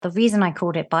the reason I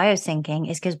called it biosyncing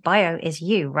is because bio is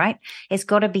you, right? It's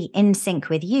got to be in sync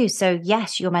with you. So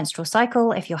yes, your menstrual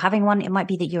cycle, if you're having one, it might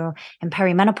be that you're in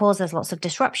perimenopause, there's lots of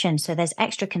disruption. So there's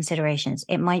extra considerations.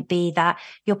 It might be that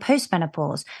you're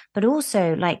postmenopause, but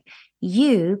also like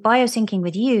you biosyncing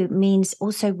with you means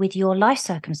also with your life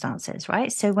circumstances,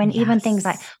 right? So when even things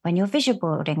like when you're vision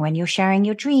boarding, when you're sharing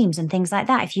your dreams and things like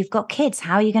that, if you've got kids,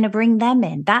 how are you going to bring them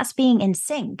in? That's being in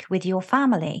sync with your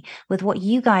family, with what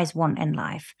you guys want in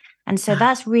life. And so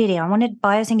that's really, I wanted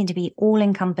biosyncing to be all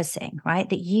encompassing, right?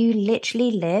 That you literally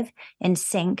live in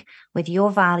sync with your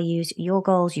values, your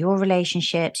goals, your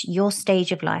relationships, your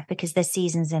stage of life, because there's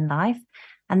seasons in life.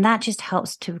 And that just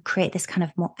helps to create this kind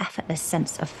of more effortless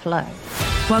sense of flow.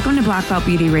 Welcome to Black Belt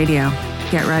Beauty Radio.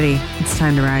 Get ready. It's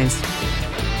time to rise.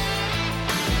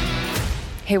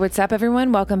 Hey, what's up,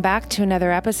 everyone? Welcome back to another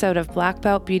episode of Black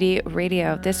Belt Beauty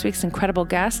Radio. This week's incredible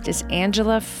guest is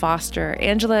Angela Foster.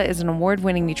 Angela is an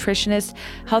award-winning nutritionist,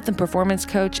 health and performance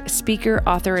coach, speaker,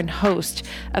 author, and host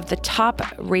of the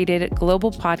top-rated global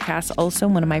podcast, also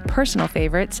one of my personal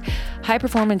favorites, High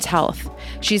Performance Health.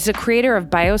 She's the creator of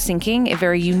Biosyncing, a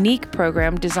very unique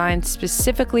program designed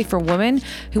specifically for women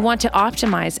who want to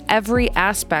optimize every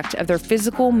aspect of their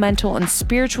physical, mental, and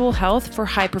spiritual health for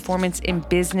high performance in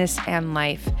business and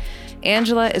life.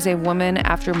 Angela is a woman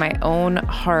after my own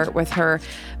heart with her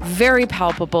very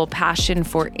palpable passion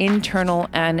for internal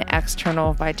and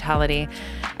external vitality.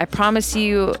 I promise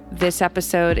you this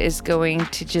episode is going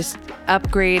to just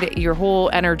upgrade your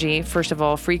whole energy, first of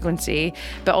all, frequency,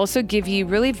 but also give you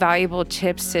really valuable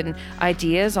tips and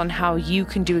ideas on how you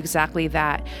can do exactly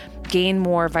that. Gain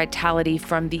more vitality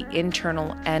from the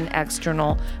internal and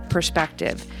external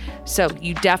perspective. So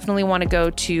you definitely want to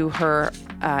go to her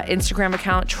Instagram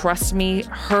account. Trust me,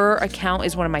 her account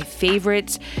is one of my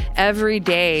favorites. Every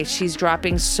day, she's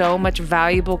dropping so much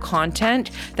valuable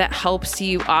content that helps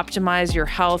you optimize your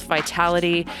health,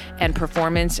 vitality, and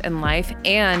performance in life.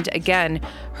 And again,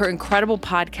 her incredible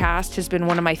podcast has been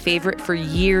one of my favorite for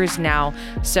years now.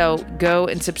 So go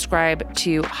and subscribe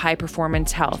to High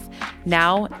Performance Health.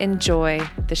 Now, enjoy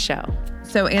the show.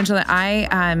 So Angela,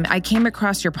 I came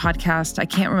across your podcast, I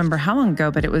can't remember how long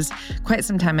ago, but it was quite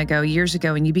some time ago, years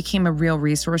ago, and you became a real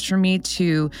resource for me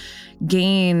to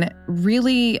gain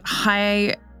really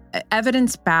high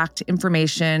evidence-backed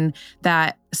information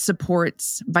that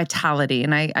supports vitality.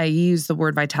 And I use the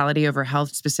word vitality over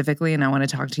health specifically, and I want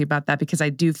to talk to you about that because I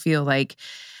do feel like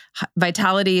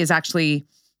vitality is actually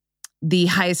the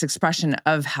highest expression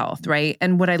of health, right?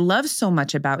 And what I love so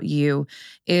much about you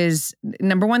is,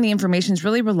 number one, the information is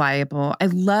really reliable. I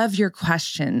love your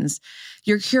questions.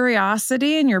 Your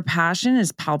curiosity and your passion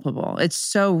is palpable. It's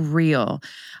so real.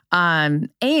 And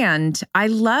I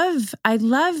love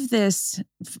this.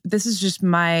 This is just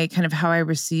my kind of how I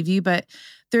receive you, but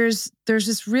there's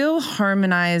this real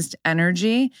harmonized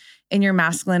energy in your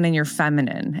masculine and your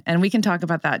feminine. And we can talk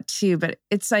about that too, but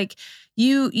it's like,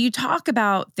 you talk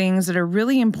about things that are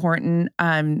really important.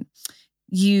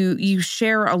 You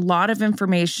share a lot of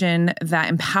information that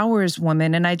empowers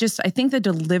women. And I think the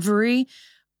delivery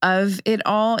of it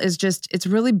all is it's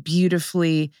really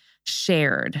beautifully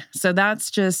shared. So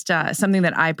that's just something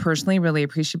that I personally really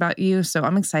appreciate about you. So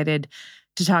I'm excited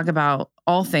to talk about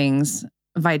all things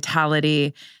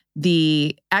vitality,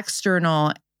 the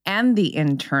external and the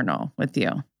internal with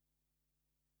you.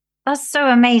 That's so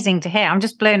amazing to hear. I'm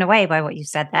just blown away by what you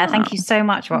said there. Thank you so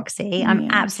much, Roxy. I'm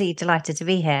absolutely delighted to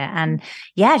be here. And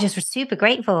just super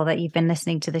grateful that you've been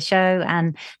listening to the show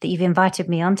and that you've invited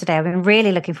me on today. I've been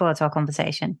really looking forward to our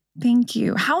conversation. Thank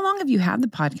you. How long have you had the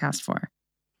podcast for?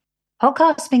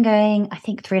 Podcast's been going, I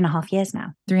think, 3.5 years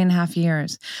now. 3.5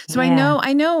 years. So I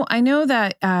know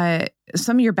that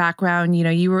some of your background,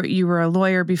 you were a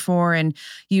lawyer before and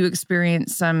you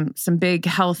experienced some big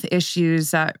health issues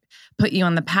that put you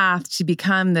on the path to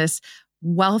become this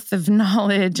wealth of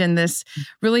knowledge and this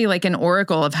really like an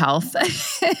oracle of health.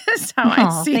 That's how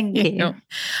I see thank you.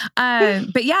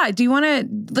 But do you want to,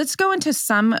 let's go into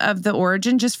some of the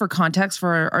origin just for context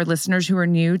for our listeners who are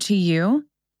new to you.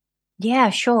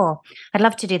 Yeah, sure. I'd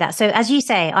love to do that. So as you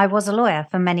say, I was a lawyer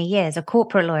for many years, a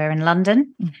corporate lawyer in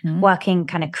London, working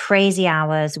kind of crazy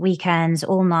hours, weekends,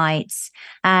 all nights.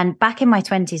 And back in my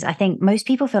 20s, I think most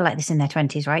people feel like this in their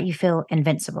 20s, right? You feel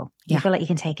invincible. You feel like you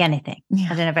can take anything. Yeah. I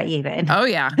don't know about you, but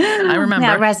I remember.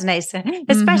 That resonates,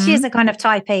 especially as a kind of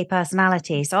type A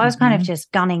personality. So I was kind of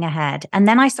just gunning ahead. And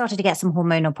then I started to get some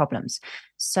hormonal problems.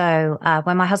 So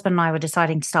when my husband and I were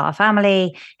deciding to start a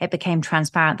family, it became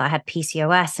transparent that I had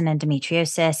PCOS and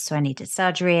endometriosis. So I needed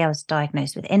surgery. I was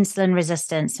diagnosed with insulin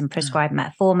resistance and prescribed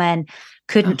metformin.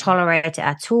 couldn't tolerate it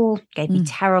at all, gave me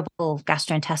terrible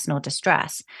gastrointestinal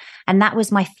distress. And that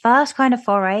was my first kind of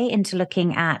foray into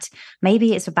looking at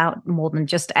maybe it's about more than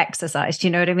just exercise. Do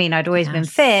you know what I mean? I'd always been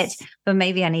fit, but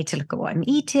maybe I need to look at what I'm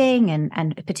eating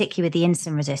and particularly with the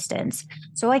insulin resistance.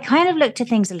 So I kind of looked at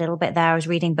things a little bit there. I was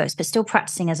reading books, but still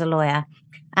practicing as a lawyer.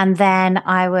 And then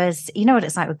I was, you know what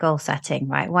it's like with goal setting,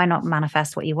 right? Why not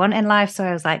manifest what you want in life? So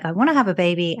I was like, I want to have a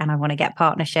baby and I want to get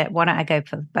partnership. Why don't I go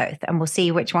for both? And we'll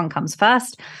see which one comes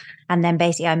first. And then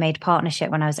basically I made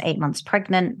partnership when I was 8 months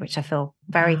pregnant, which I feel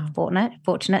very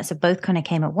fortunate. So both kind of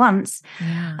came at once.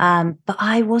 Yeah. But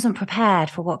I wasn't prepared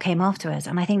for what came afterwards.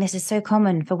 And I think this is so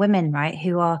common for women, right?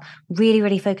 Who are really,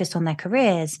 really focused on their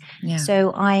careers. Yeah.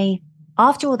 So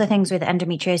after all the things with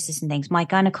endometriosis and things, my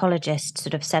gynecologist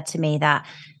sort of said to me that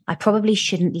I probably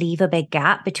shouldn't leave a big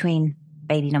gap between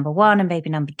baby number 1 and baby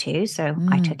number 2. So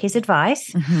I took his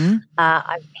advice.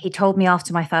 He told me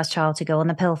after my first child to go on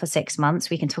the pill for 6 months.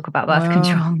 We can talk about birth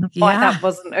control. Why that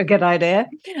wasn't a good idea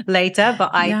later,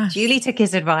 but I duly took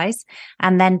his advice.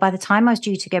 And then by the time I was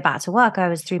due to go back to work, I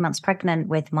was 3 months pregnant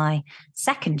with my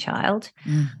second child.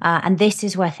 And this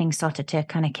is where things started to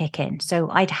kind of kick in. So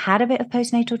I'd had a bit of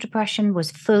postnatal depression,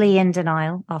 was fully in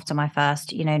denial after my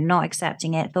first, not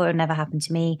accepting it, thought it would never happen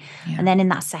to me. And then in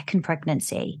that second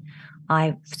pregnancy,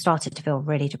 I started to feel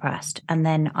really depressed. And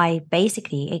then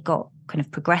it got kind of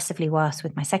progressively worse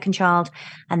with my second child.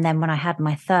 And then when I had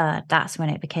my third, that's when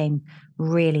it became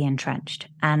really entrenched.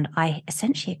 And I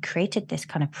essentially created this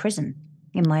kind of prison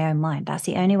in my own mind. That's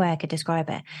the only way I could describe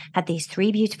it. Had these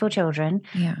 3 beautiful children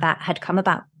that had come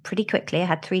about pretty quickly. I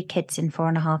had 3 kids in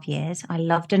 4.5 years. I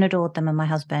loved and adored them and my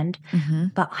husband,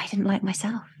 but I didn't like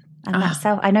myself. And that's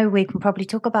I know we can probably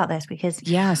talk about this because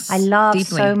I love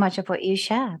so much of what you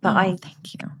share, but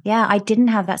thank you. Yeah, I didn't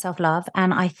have that self-love.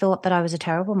 And I thought that I was a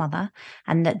terrible mother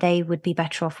and that they would be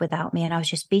better off without me. And I was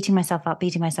just beating myself up,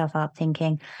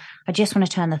 thinking, I just want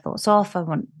to turn the thoughts off. I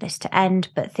want this to end,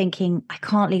 but thinking I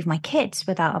can't leave my kids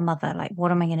without a mother. Like,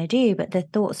 what am I going to do? But the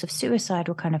thoughts of suicide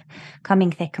were kind of coming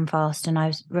thick and fast. And I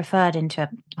was referred into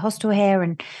a hostel here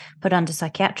and put under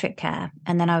psychiatric care.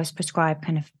 And then I was prescribed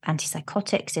kind of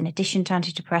antipsychotics in addition to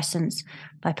antidepressants,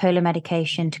 bipolar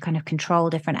medication to kind of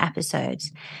control different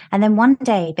episodes. And then one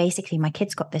day, basically, my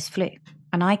kids got this flu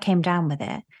and I came down with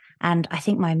it. And I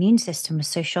think my immune system was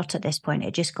so shot at this point,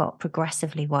 it just got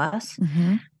progressively worse.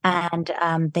 And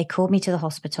they called me to the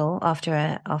hospital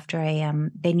after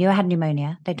they knew I had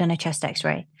pneumonia. They'd done a chest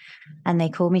x-ray and they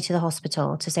called me to the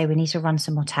hospital to say, we need to run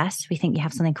some more tests. We think you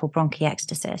have something called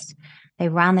bronchiectasis. They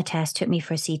ran the test, took me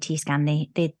for a CT scan.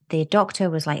 The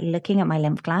doctor was like looking at my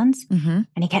lymph glands and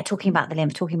he kept talking about the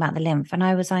lymph. And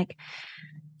I was like,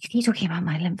 you keep talking about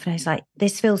my lymph nodes, like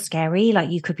this feels scary,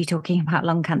 like you could be talking about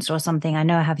lung cancer or something. I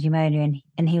know I have pneumonia.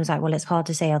 And he was like, well, it's hard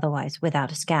to say otherwise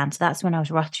without a scan. So that's when I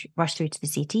was rushed through to the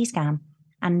CT scan.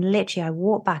 And literally I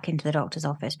walked back into the doctor's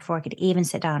office before I could even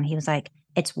sit down. He was like,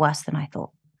 it's worse than I thought.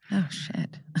 Oh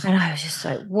shit. And I was just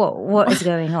like, what is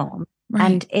going on? Right.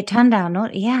 And it turned out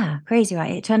crazy,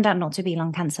 right? It turned out not to be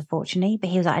lung cancer, fortunately. But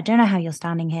he was like, I don't know how you're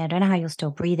standing here. I don't know how you're still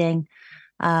breathing.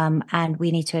 And we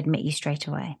need to admit you straight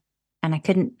away. And I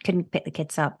couldn't pick the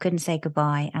kids up, couldn't say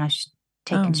goodbye. And I was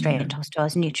taken straight into hospital. I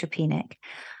was neutropenic.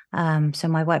 So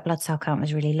my white blood cell count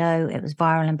was really low. It was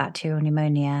viral and bacterial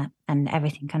pneumonia and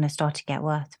everything kind of started to get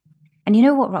worse. And you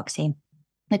know what, Roxy?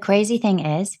 The crazy thing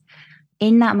is,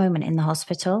 in that moment in the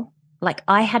hospital, like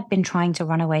I had been trying to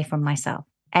run away from myself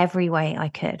every way I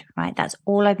could, right? That's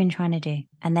all I've been trying to do.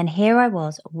 And then here I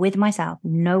was with myself,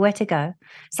 nowhere to go.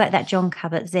 It's like that John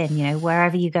Kabat-Zinn,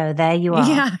 wherever you go, there you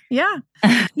are. Yeah.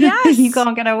 Yes. You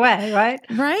can't get away, right?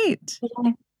 Right.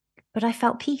 But I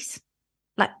felt peace.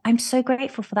 Like, I'm so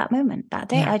grateful for that moment, that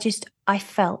day. Yeah. I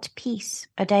felt peace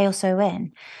a day or so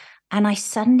in. And I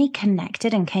suddenly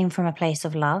connected and came from a place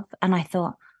of love. And I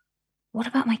thought, what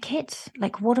about my kids?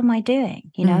 Like, what am I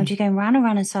doing? Just going round and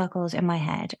round in circles in my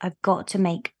head. I've got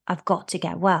to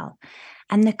get well.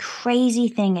 And the crazy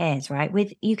thing is, right,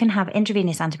 you can have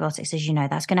intravenous antibiotics, as you know,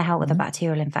 that's going to help with a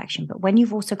bacterial infection. But when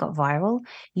you've also got viral,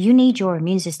 you need your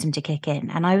immune system to kick in.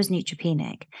 And I was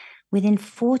neutropenic. Within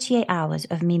 48 hours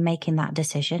of me making that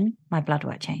decision, my blood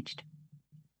work changed.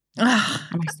 And I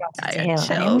started to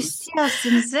heal. And it was just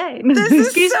insane.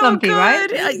 This is so bumpy,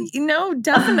 good. Right?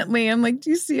 Definitely. I'm like, do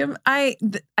you see him? I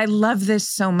love this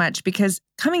so much because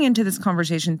coming into this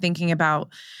conversation, thinking about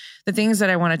the things that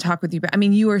I want to talk with you about. I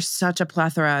mean, you are such a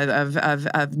plethora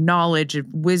of knowledge, of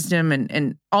wisdom,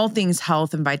 and all things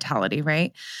health and vitality,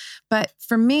 right? But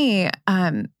for me,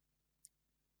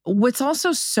 what's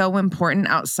also so important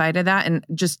outside of that, and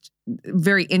just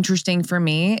very interesting for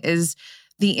me, is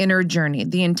the inner journey,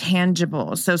 the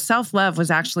intangible. So self-love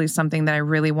was actually something that I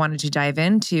really wanted to dive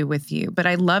into with you. But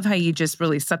I love how you just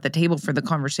really set the table for the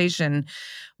conversation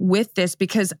with this,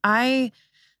 because I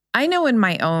know in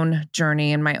my own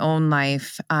journey, in my own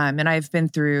life, and I've been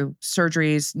through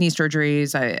surgeries, knee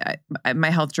surgeries, my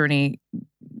health journey,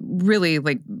 really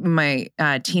like my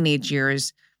teenage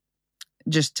years,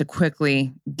 just to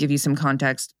quickly give you some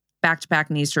context,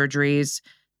 back-to-back knee surgeries,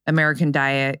 American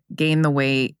diet, gained the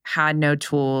weight, had no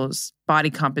tools, body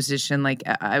composition. Like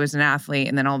I was an athlete.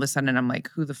 And then all of a sudden I'm like,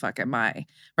 who the fuck am I?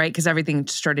 Right? Because everything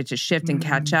started to shift and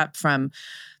catch up from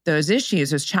those issues,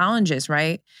 those challenges.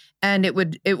 Right. And it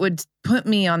would put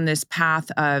me on this path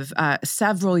of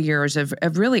several years of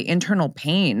really internal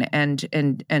pain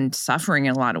and suffering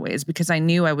in a lot of ways, because I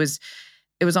knew it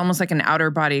was almost like an outer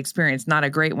body experience, not a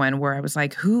great one, where I was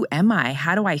like, who am I?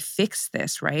 How do I fix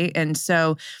this? Right. And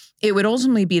so it would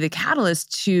ultimately be the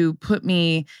catalyst to put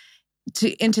me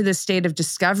into this state of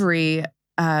discovery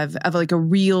of like a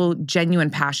real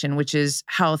genuine passion, which is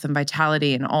health and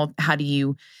vitality and all. How do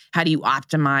you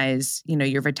optimize,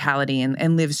 your vitality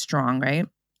and live strong, right?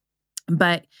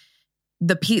 But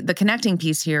the connecting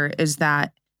piece here is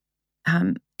that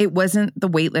it wasn't the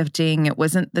weightlifting, it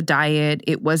wasn't the diet,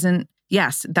 it wasn't.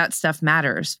 Yes, that stuff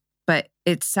matters, but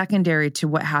it's secondary to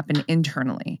what happened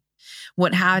internally.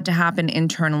 What had to happen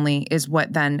internally is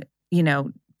what then,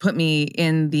 put me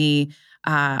in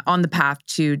on the path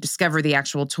to discover the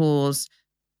actual tools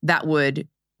that would,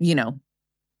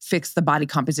 fix the body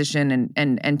composition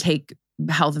and take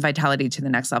health and vitality to the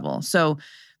next level. So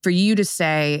for you to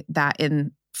say that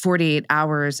in 48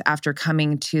 hours after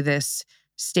coming to this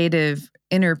state of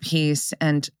inner peace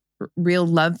and real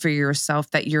love for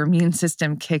yourself, that your immune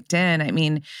system kicked in. I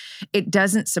mean, it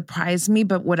doesn't surprise me,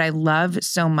 but what I love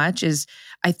so much is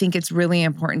I think it's really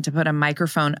important to put a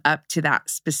microphone up to that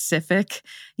specific,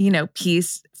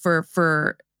 piece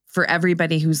for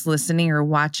everybody who's listening or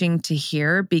watching to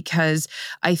hear, because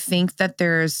I think that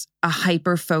there's a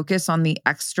hyper focus on the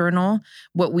external,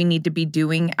 what we need to be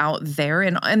doing out there.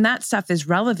 And that stuff is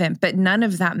relevant, but none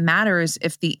of that matters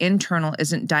if the internal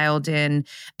isn't dialed in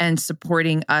and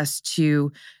supporting us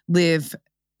to live,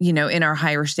 in our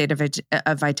higher state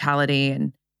of vitality.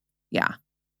 And yeah.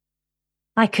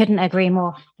 I couldn't agree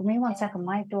more. Give me 1 second.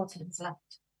 My daughter has left.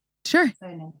 Sure.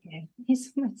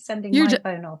 He's sending my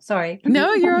phone off. Sorry.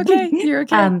 No, you're okay. You're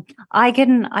okay. I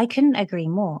couldn't agree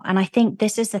more. And I think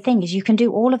this is the thing, is you can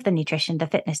do all of the nutrition, the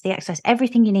fitness, the exercise,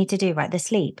 everything you need to do, right? The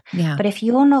sleep. Yeah. But if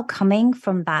you're not coming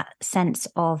from that sense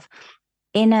of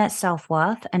inner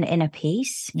self-worth and inner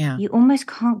peace, you almost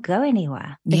can't go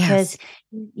anywhere, because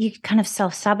you kind of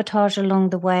self-sabotage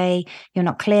along the way. You're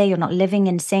not clear, you're not living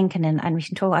in sync. And we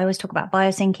can talk, I always talk about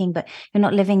biosyncing, but you're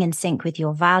not living in sync with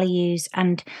your values.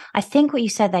 And I think what you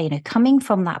said there, coming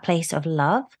from that place of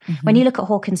love, when you look at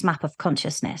Hawkins' map of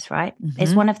consciousness, right,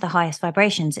 is one of the highest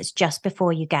vibrations. It's just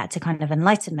before you get to kind of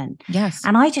enlightenment. Yes.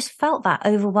 And I just felt that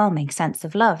overwhelming sense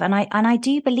of love. And I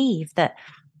do believe that,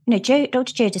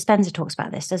 Dr. Joe Dispenza talks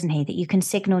about this, doesn't he? That you can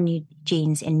signal new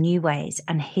genes in new ways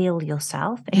and heal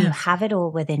yourself, and you have it all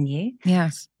within you.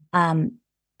 Yes.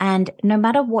 And no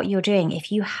matter what you're doing,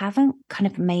 if you haven't kind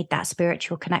of made that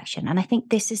spiritual connection, and I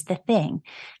think this is the thing,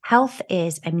 health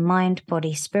is a mind,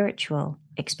 body, spiritual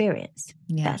experience.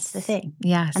 Yes. That's the thing.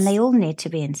 Yes. And they all need to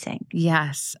be in sync.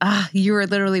 Yes. You were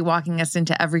literally walking us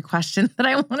into every question that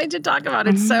I wanted to talk about.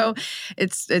 It's so,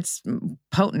 it's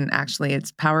potent, actually.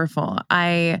 It's powerful.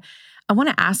 I want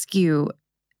to ask you,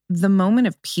 the moment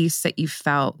of peace that you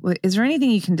felt, is there anything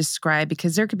you can describe?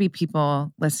 Because there could be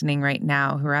people listening right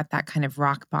now who are at that kind of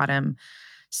rock bottom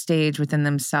stage within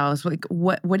themselves. Like,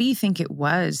 what do you think it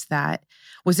was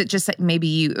it just that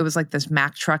maybe it was like this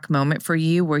Mack truck moment for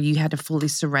you where you had to fully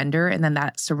surrender, and then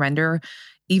that surrender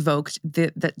evoked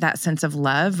that sense of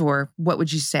love? Or what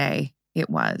would you say it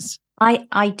was?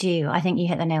 I do. I think you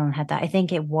hit the nail on the head there. I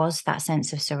think it was that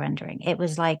sense of surrendering. It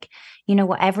was like,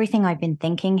 everything I've been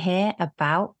thinking here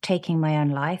about taking my own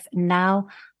life, now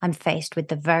I'm faced with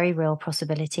the very real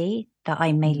possibility that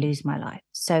I may lose my life.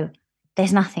 So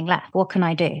there's nothing left. What can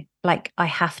I do? Like, I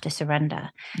have to surrender.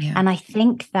 Yeah. And I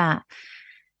think that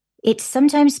it's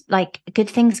sometimes like good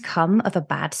things come of a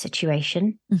bad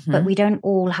situation, but we don't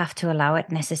all have to allow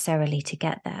it necessarily to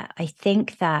get there. I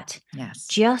think that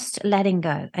just letting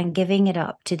go and giving it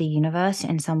up to the universe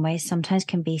in some ways sometimes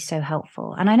can be so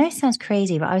helpful. And I know it sounds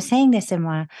crazy, but I was saying this in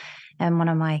one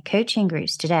of my coaching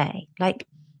groups today, like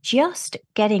just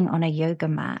getting on a yoga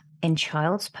mat in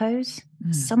child's pose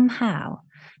somehow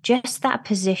just that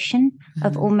position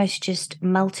of Mhm. almost just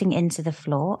melting into the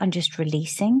floor and just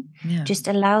releasing Yeah. just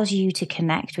allows you to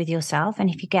connect with yourself. And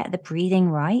if you get the breathing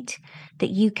right, that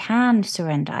you can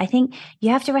surrender. I think you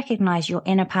have to recognize your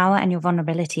inner power and your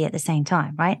vulnerability at the same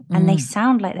time, right? And they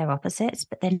sound like they're opposites,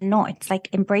 but they're not. It's like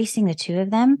embracing the two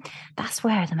of them. That's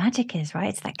where the magic is, right?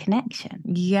 It's that connection.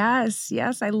 Yes,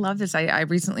 yes. I love this. I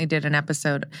recently did an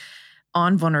episode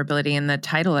on vulnerability, and the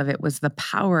title of it was The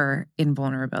Power in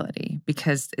Vulnerability,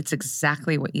 because it's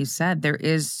exactly what you said. There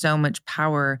is so much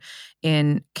power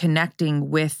in connecting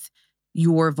with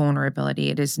your vulnerability.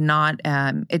 It is not,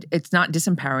 it's not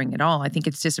disempowering at all. I think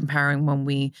it's disempowering when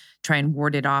we try and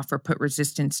ward it off or put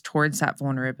resistance towards that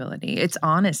vulnerability. It's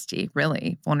honesty,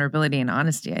 really. Vulnerability and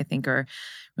honesty, I think, are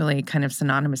really kind of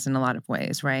synonymous in a lot of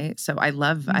ways, right? So I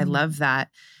love that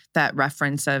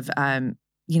reference of,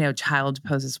 child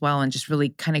pose as well, and just really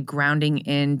kind of grounding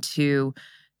into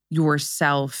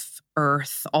yourself,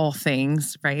 earth, all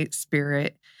things, right?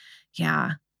 Spirit.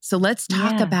 Yeah. So let's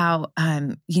talk about,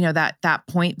 that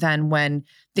point then when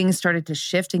things started to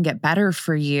shift and get better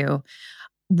for you.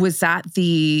 Was that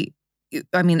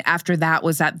after that,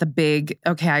 was that the big,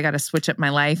 okay, I got to switch up my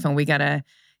life and we got to,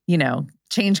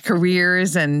 change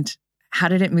careers, and how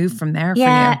did it move from there for you?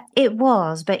 Yeah, it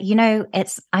was. But,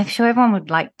 I'm sure everyone would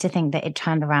like to think that it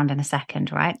turned around in a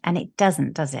second, right? And it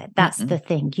doesn't, does it? That's the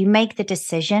thing. You make the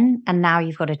decision and now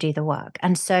you've got to do the work.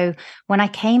 And so when I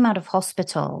came out of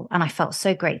hospital, and I felt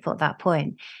so grateful at that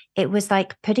point, it was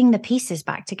like putting the pieces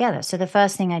back together. So the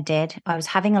first thing I did, I was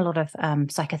having a lot of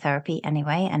psychotherapy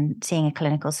anyway and seeing a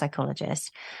clinical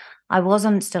psychologist. I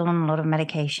wasn't still on a lot of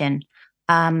medication.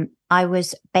 I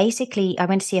went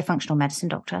to see a functional medicine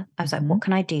doctor. I was like, what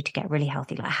can I do to get really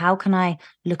healthy? Like, how can I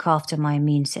look after my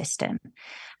immune system?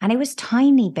 And it was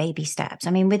tiny baby steps.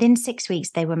 I mean, within 6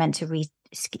 weeks, they were meant to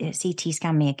CT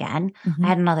scan me again. I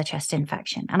had another chest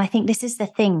infection. And I think this is the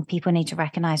thing people need to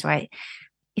recognize, right?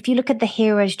 If you look at the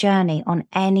hero's journey on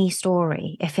any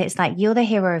story, if it's like you're the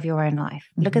hero of your own life,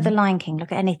 look at the Lion King,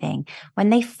 look at anything. When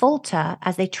they falter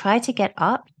as they try to get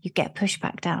up, you get pushed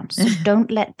back down. So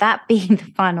don't let that be the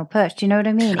final push. Do you know what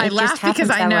I mean? I laugh because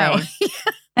I know.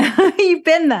 You've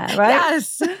been there, right?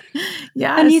 Yes.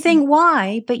 Yes. And you think,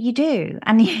 why? But you do.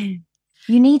 And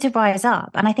you need to rise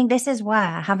up. And I think this is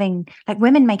where having, like,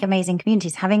 women make amazing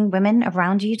communities. Having women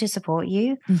around you to support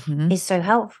you is so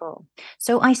helpful.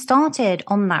 So I started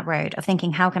on that road of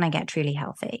thinking, how can I get truly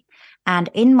healthy? And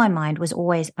in my mind was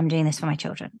always, I'm doing this for my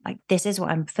children. Like, this is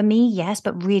what for me, yes,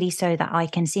 but really so that I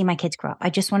can see my kids grow up. I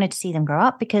just wanted to see them grow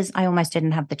up because I almost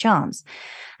didn't have the chance.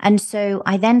 And so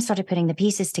I then started putting the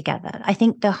pieces together. I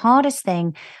think the hardest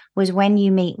thing was when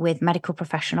you meet with medical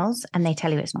professionals and they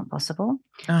tell you it's not possible.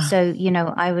 So,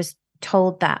 I was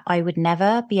told that I would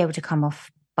never be able to come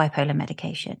off bipolar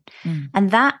medication.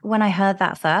 And that, when I heard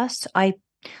that first, I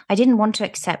didn't want to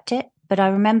accept it. But I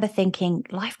remember thinking,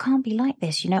 life can't be like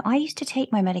this. I used to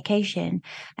take my medication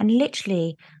and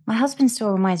literally my husband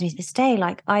still reminds me to this day,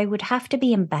 like I would have to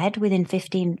be in bed within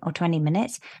 15 or 20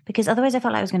 minutes because otherwise I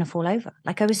felt like I was going to fall over.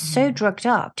 Like I was so drugged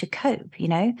up to cope,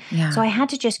 Yeah. So I had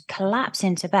to just collapse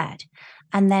into bed.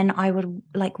 And then I would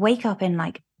like wake up in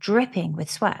like dripping with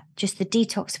sweat, just the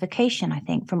detoxification, I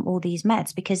think, from all these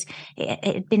meds because it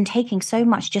had been taking so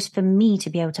much just for me to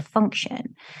be able to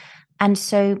function. And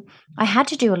so I had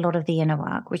to do a lot of the inner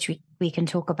work, which we can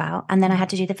talk about. And then I had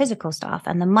to do the physical stuff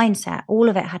and the mindset. All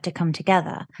of it had to come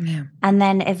together. Yeah. And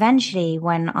then eventually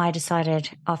when I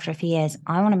decided after a few years,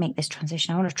 I want to make this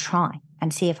transition, I want to try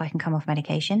and see if I can come off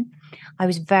medication. I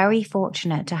was very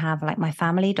fortunate to have like my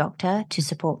family doctor to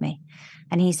support me.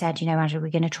 And he said, Angela,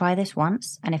 we're going to try this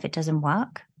once. And if it doesn't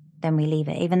work, then we leave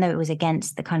it, even though it was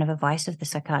against the kind of advice of the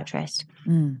psychiatrist.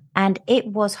 And it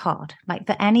was hard. Like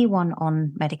for anyone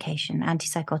on medication,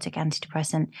 antipsychotic,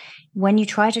 antidepressant, when you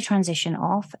try to transition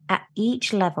off, at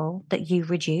each level that you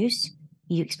reduce,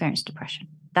 you experience depression.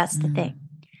 That's the thing.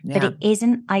 Yeah. But it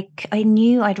isn't, I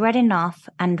knew I'd read enough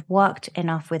and worked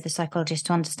enough with the psychologist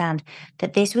to understand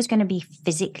that this was going to be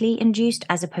physically induced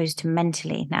as opposed to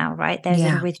mentally now, right? There's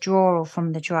a withdrawal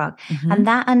from the drug. And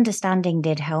that understanding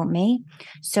did help me.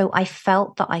 So I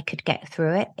felt that I could get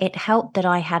through it. It helped that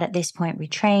I had at this point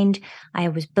retrained. I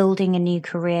was building a new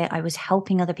career. I was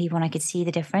helping other people and I could see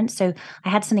the difference. So I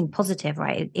had something positive,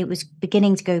 right? It was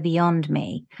beginning to go beyond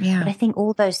me. Yeah. But I think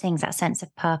all those things, that sense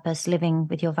of purpose, living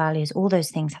with your values, all those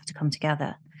things have to come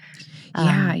together.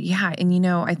 Yeah. And,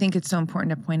 I think it's so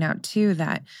important to point out too,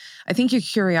 that I think your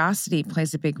curiosity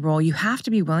plays a big role. You have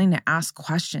to be willing to ask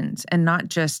questions and not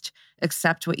just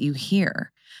accept what you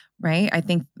hear. Right. I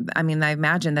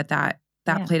imagine that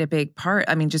played a big part.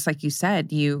 I mean, just like you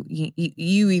said, you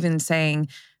even saying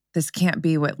this can't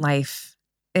be what life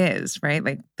is, right?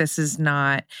 Like this is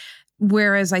not,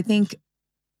 whereas I think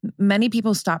many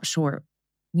people stop short,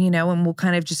 and will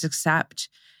kind of just accept.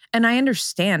 And I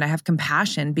understand, I have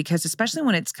compassion because especially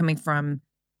when it's coming from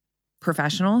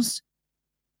professionals,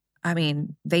 I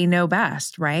mean, they know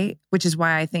best, right? Which is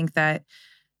why I think that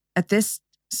at this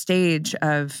stage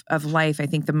of life, I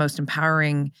think the most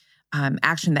empowering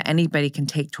action that anybody can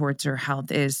take towards their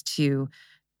health is to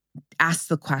ask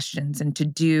the questions and to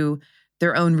do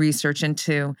their own research and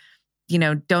to,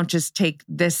 don't just take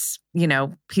this,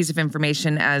 piece of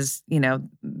information as,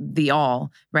 the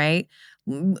all, right?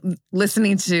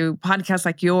 Listening to podcasts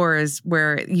like yours,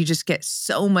 where you just get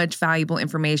so much valuable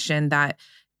information that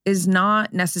is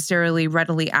not necessarily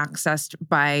readily accessed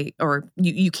by, or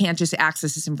you can't just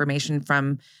access this information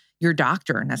from your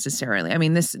doctor necessarily. I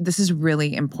mean, this is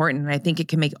really important. And I think it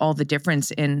can make all the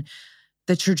difference in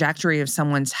the trajectory of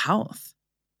someone's health.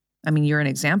 I mean, you're an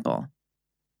example.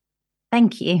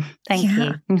 Thank you. Thank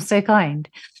you. You're so kind.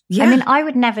 Yeah. I mean, I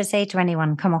would never say to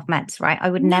anyone, come off meds, right? I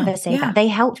would never say that. They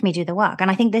helped me do the work.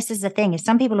 And I think this is the thing, is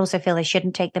some people also feel they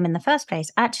shouldn't take them in the first place.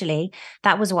 Actually,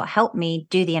 that was what helped me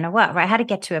do the inner work, right? I had to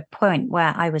get to a point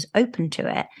where I was open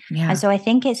to it. Yeah. And so I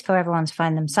think it's for everyone to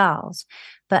find themselves.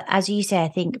 But as you say, I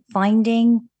think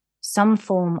finding some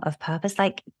form of purpose,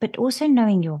 but also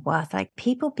knowing your worth,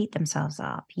 people beat themselves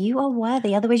up. You are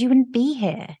worthy. Otherwise you wouldn't be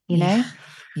here, you know?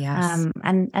 Yes.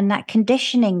 And that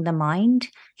conditioning the mind,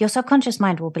 your subconscious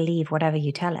mind will believe whatever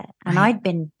you tell it. And Right. I'd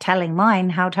been telling mine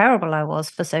how terrible I was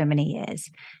for so many years.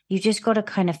 You just got to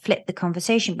kind of flip the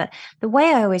conversation. But the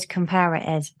way I always compare it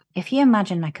is, if you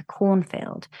imagine like a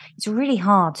cornfield, it's really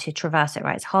hard to traverse it,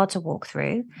 right? It's hard to walk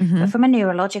through. Mm-hmm. But from a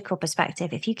neurological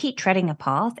perspective, if you keep treading a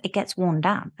path, it gets worn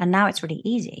down. And now it's really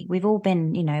easy. We've all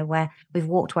been, where we've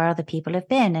walked where other people have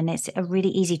been, and it's a really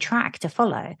easy track to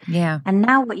follow. Yeah. And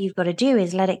now what you've got to do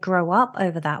is let it grow up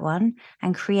over that one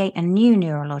and create a new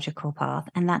neurological path.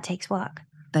 And that takes work.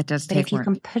 That does But take if you work.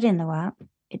 can put in the work,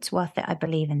 it's worth it, I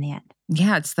believe, in the end.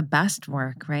 Yeah, it's the best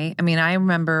work, right? I mean, I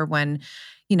remember when,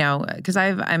 because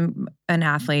I'm an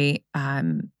athlete,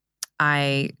 my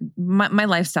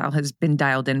lifestyle has been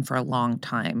dialed in for a long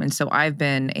time. And so I've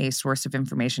been a source of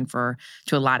information to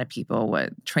a lot of people,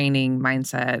 what training,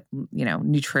 mindset,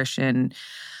 nutrition,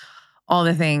 all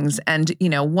the things. And,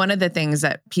 one of the things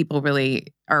that people really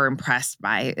are impressed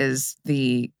by is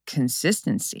the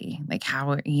consistency, like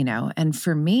how, and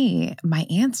for me, my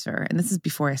answer, and this is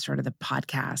before I started the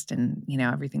podcast and,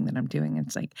 everything that I'm doing,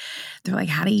 it's like, they're like,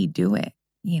 how do you do it?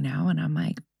 And I'm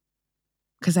like,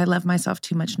 because I love myself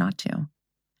too much not to.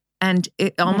 And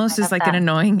it almost is like an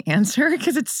annoying answer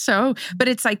because but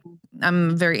it's like,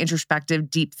 I'm very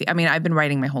introspective, deep. I mean, I've been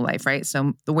writing my whole life, right?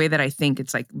 So the way that I think,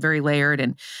 it's like very layered.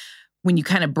 And when you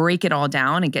kind of break it all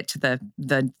down and get to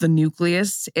the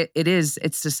nucleus,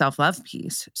 it's the self-love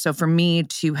piece. So for me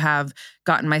to have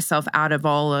gotten myself out of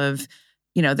all of,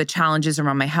 the challenges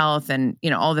around my health and,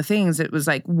 all the things, it was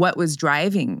like, what was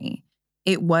driving me?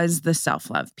 It was the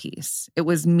self-love piece. It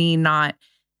was me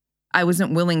I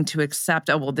wasn't willing to accept,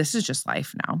 oh, well, this is just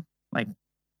life now. Like,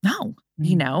 no,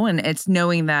 and it's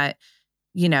knowing that,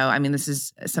 I mean, this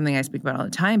is something I speak about all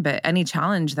the time, but any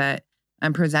challenge that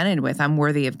I'm presented with, I'm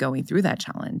worthy of going through that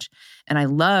challenge. And I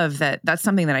love that that's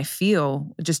something that I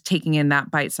feel just taking in that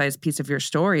bite-sized piece of your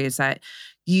story is that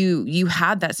you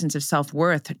had that sense of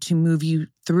self-worth to move you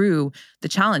through the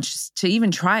challenge, to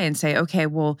even try and say, okay,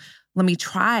 well, let me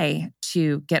try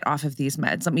to get off of these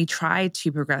meds. Let me try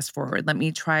to progress forward. Let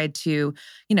me try to,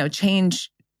 change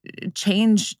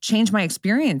my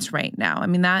experience right now. I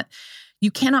mean, that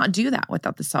you cannot do that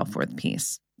without the self-worth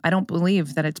piece. I don't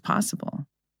believe that it's possible.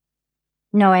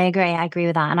 No, I agree. I agree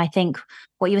with that. And I think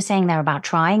what you were saying there about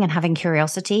trying and having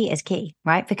curiosity is key,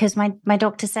 right? Because my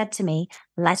doctor said to me,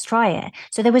 let's try it.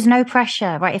 So there was no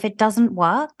pressure, right? If it doesn't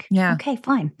work, okay,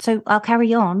 fine. So I'll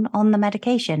carry on the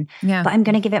medication, but I'm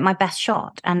going to give it my best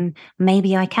shot and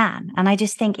maybe I can. And I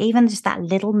just think even just that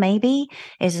little maybe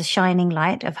is a shining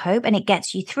light of hope and it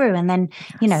gets you through. And then,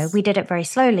 we did it very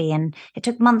slowly and it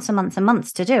took months and months and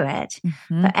months to do it.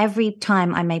 Mm-hmm. But every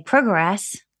time I made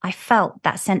progress, I felt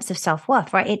that sense of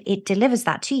self-worth, right? It delivers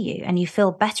that to you and you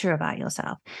feel better about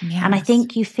yourself. Yes. And I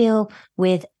think you feel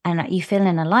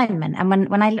in alignment. And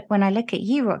when I look at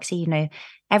you, Roxy,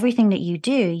 everything that you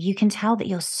do, you can tell that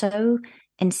you're so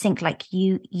in sync, like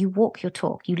you walk your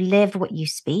talk, you live what you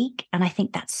speak. And I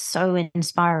think that's so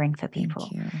inspiring for people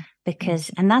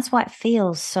and that's why it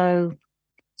feels so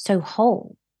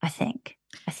whole, I think.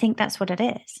 I think that's what it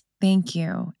is. Thank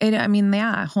you.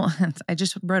 I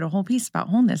just wrote a whole piece about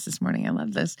wholeness this morning. I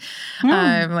love this.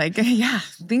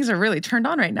 Things are really turned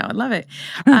on right now. I love it.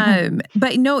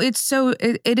 But no,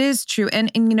 it is true.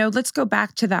 And, let's go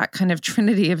back to that kind of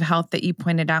trinity of health that you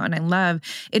pointed out. And I love,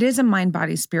 it is a mind,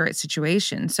 body, spirit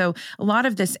situation. So a lot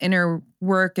of this inner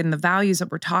work and the values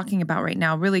that we're talking about right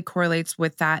now really correlates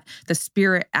with that, the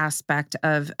spirit aspect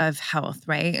of health.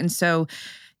 Right. And so,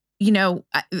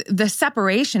 the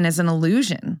separation is an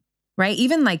illusion. Right.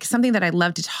 Even like something that I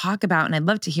love to talk about, and I'd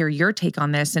love to hear your take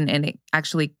on this, and it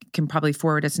actually can probably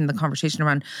forward us in the conversation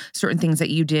around certain things that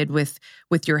you did with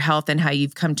your health and how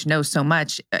you've come to know so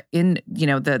much in,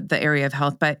 the area of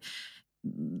health. But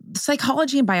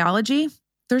psychology and biology,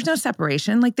 there's no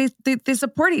separation. Like they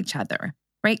support each other.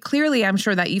 Right. Clearly, I'm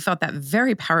sure that you felt that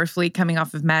very powerfully coming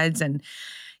off of meds and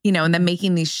then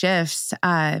making these shifts.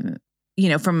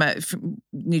 From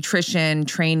nutrition,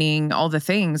 training, all the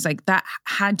things like that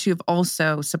had to have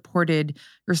also supported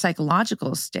your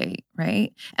psychological state,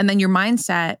 right? And then your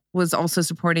mindset was also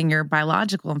supporting your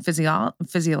biological and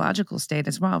physiological state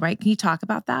as well, right? Can you talk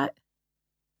about that?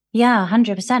 Yeah,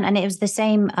 100%. And it was the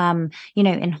same,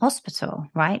 in hospital,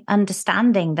 right?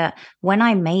 Understanding that when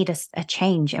I made a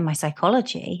change in my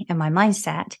psychology and my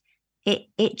mindset,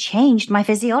 it changed my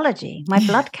physiology. My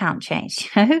blood count changed.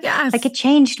 Yes. Like it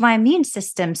changed my immune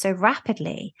system so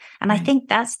rapidly. And right. I think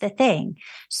that's the thing.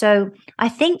 So I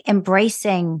think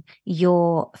embracing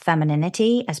your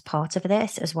femininity as part of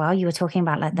this as well. You were talking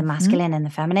about like the masculine and the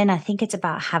feminine. I think it's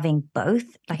about having both.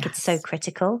 Like it's so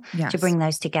critical to bring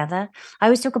those together. I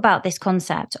always talk about this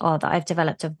concept that I've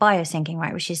developed of biosyncing,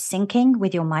 right? Which is syncing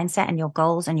with your mindset and your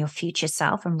goals and your future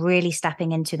self and really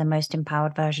stepping into the most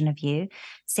empowered version of you.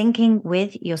 Syncing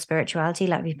with your spirituality,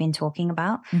 like we've been talking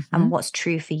about, and what's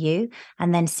true for you,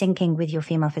 and then syncing with your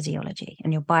female physiology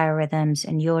and your biorhythms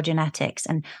and your genetics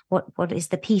and what is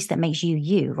the piece that makes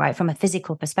you, right, from a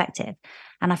physical perspective.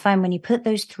 And I find when you put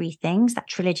those three things, that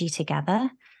trilogy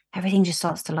together, everything just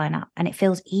starts to line up and it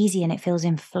feels easy and it feels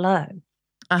in flow.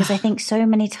 Because I think so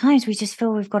many times we just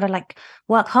feel we've got to like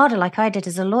work harder like I did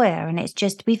as a lawyer. And it's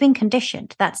just, we've been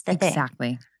conditioned. That's the thing.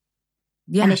 Exactly.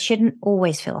 Yeah. And it shouldn't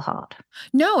always feel hard.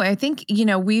 No, I think,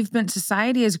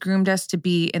 society has groomed us to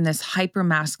be in this hyper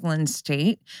masculine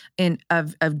state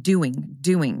of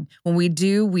doing. When we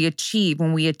do, we achieve.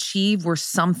 When we achieve, we're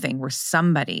something, we're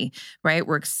somebody, right?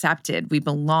 We're accepted, we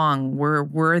belong, we're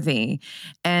worthy.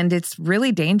 And it's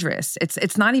really dangerous.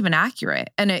 It's not even accurate.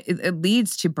 And it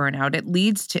leads to burnout. It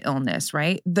leads to illness,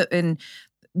 right?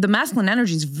 The masculine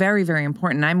energy is very, very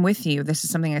important. I'm with you. This is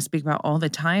something I speak about all the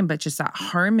time, but just that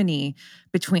harmony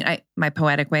between my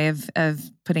poetic way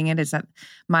of putting it is that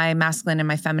my masculine and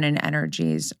my feminine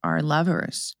energies are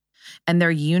lovers, and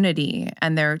their unity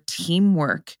and their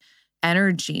teamwork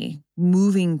energy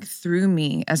moving through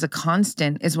me as a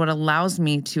constant is what allows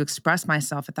me to express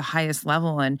myself at the highest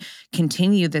level and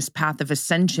continue this path of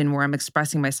ascension where I'm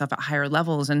expressing myself at higher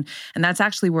levels. And that's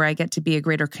actually where I get to be a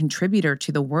greater contributor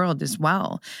to the world as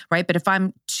well, right? But if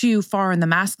I'm too far in the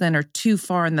masculine or too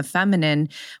far in the feminine,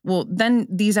 well, then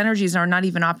these energies are not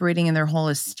even operating in their whole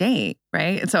estate,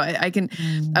 right? And so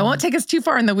I won't take us too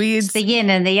far in the weeds. It's the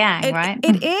yin and the yang, right?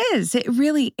 It is. It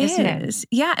really is.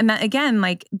 Yeah. And that, again,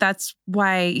 like that's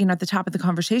why, at the top of the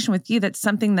conversation with you, that's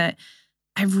something that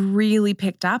I've really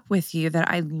picked up with you that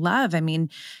I love. I mean,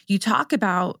 you talk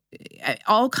about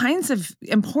all kinds of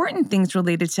important things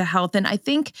related to health. And I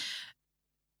think,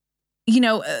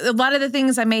 a lot of the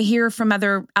things I may hear from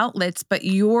other outlets, but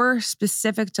your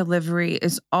specific delivery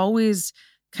is always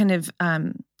kind of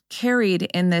carried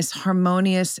in this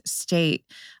harmonious state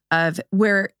of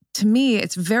where, to me,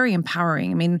 it's very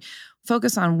empowering. I mean,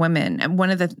 focus on women. And one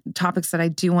of the topics that I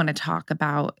do want to talk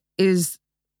about is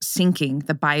syncing,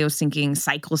 the biosyncing,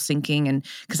 cycle syncing. And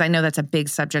because I know that's a big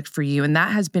subject for you. And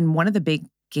that has been one of the big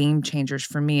game changers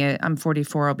for me. I'm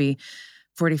 44. I'll be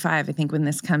 45, I think, when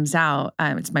this comes out.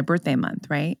 It's my birthday month,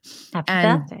 right? Happy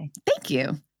birthday. Thank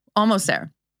you. Almost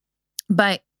there.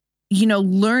 But,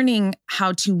 learning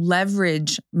how to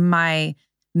leverage my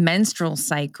menstrual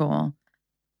cycle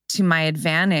to my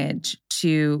advantage,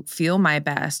 to feel my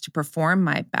best, to perform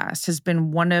my best, has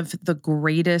been one of the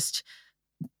greatest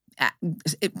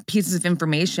pieces of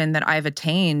information that I've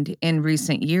attained in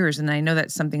recent years. And I know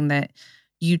that's something that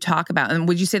you talk about. And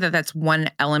would you say that that's one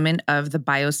element of the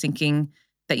biosyncing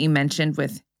that you mentioned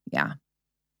with,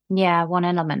 Yeah, one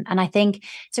element. And I think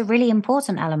it's a really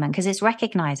important element because it's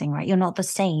recognizing, right? You're not the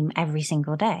same every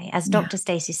single day. As Yeah. Dr.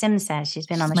 Stacey Sims says, she's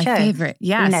been on She's the my show. favorite.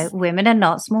 Yes. Women are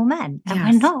not small men and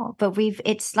we're Yes. not, but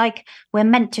it's like we're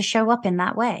meant to show up in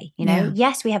that way. Yeah.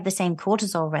 Yes, we have the same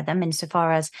cortisol rhythm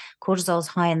insofar as cortisol's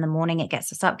high in the morning. It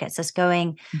gets us up, gets us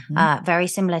going, very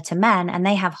similar to men. And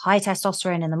they have high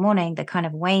testosterone in the morning that kind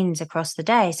of wanes across the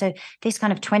day. So this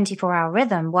kind of 24-hour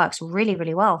rhythm works really,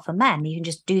 really well for men. You can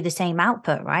just do the same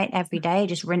output, right? Every day,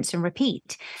 just rinse and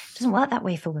repeat. It doesn't work that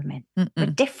way for women. We're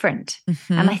different.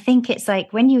 And I think it's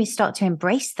like when you start to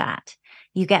embrace that,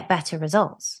 you get better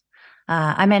results.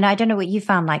 I mean, I don't know what you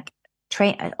found like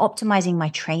optimizing my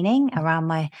training around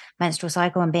my menstrual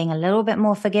cycle and being a little bit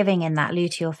more forgiving in that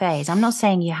luteal phase. I'm not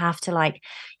saying you have to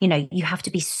you have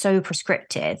to be so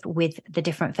prescriptive with the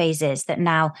different phases that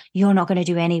now you're not going to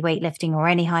do any weightlifting or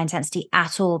any high intensity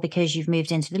at all because you've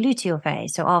moved into the luteal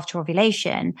phase. So after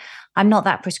ovulation, I'm not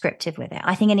that prescriptive with it.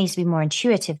 I think it needs to be more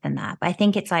intuitive than that. But I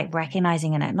think it's like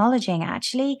recognizing and acknowledging,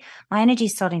 actually, my energy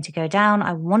is starting to go down.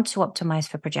 I want to optimize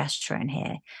for progesterone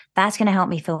here. That's going to help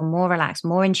me feel more relaxed,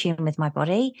 more in tune with my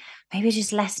body. Maybe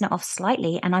just lessen it off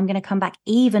slightly. And I'm going to come back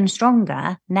even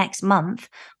stronger next month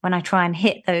when I try and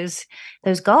hit those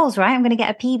goals, right? I'm going to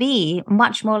get a PB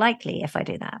much more likely if I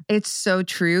do that. It's so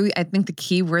true. I think the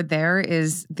key word there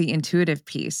is the intuitive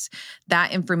piece.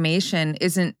 That information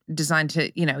isn't designed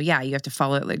to, you have to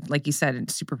follow it. Like you said,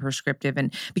 it's super prescriptive.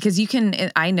 And because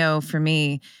I know for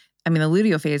me, I mean, the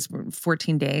luteal phase,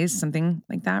 14 days, something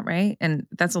like that, right? And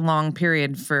that's a long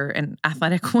period for an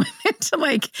athletic woman to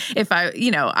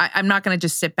I'm not going to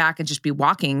just sit back and just be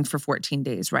walking for 14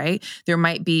 days, right? There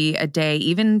might be a day,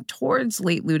 even towards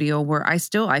late luteal, where I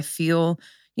feel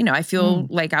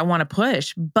like I want to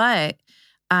push, but,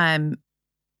 I'm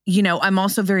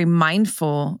also very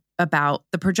mindful about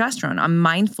the progesterone. I'm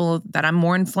mindful that I'm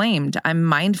more inflamed. I'm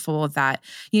mindful that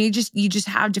you just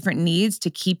have different needs to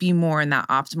keep you more in that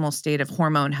optimal state of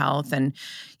hormone health and,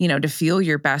 to feel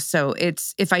your best. So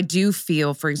if I do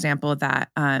feel, for example,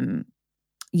 that,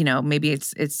 maybe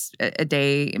it's a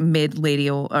day mid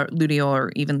luteal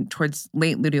or even towards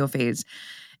late luteal phase,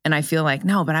 and I feel like,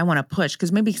 no, but I want to push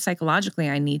because maybe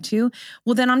psychologically I need to,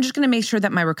 well, then I'm just going to make sure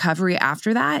that my recovery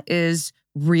after that is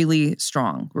really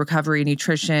strong. Recovery,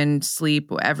 nutrition, sleep,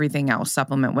 everything else,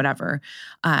 supplement, whatever.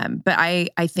 But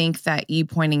I think that you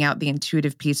pointing out the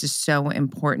intuitive piece is so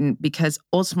important because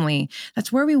ultimately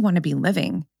that's where we want to be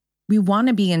living. We want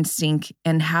to be in sync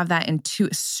and have that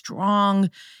strong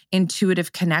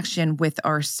intuitive connection with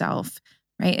ourself,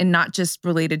 right? And not just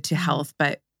related to health,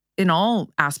 but in all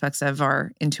aspects of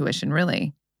our intuition,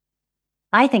 really.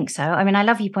 I think so. I mean, I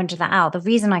love you pointed that out. The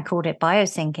reason I called it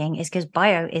biosyncing is because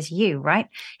bio is you, right?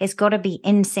 It's got to be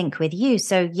in sync with you.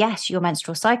 So yes, your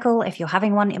menstrual cycle, if you're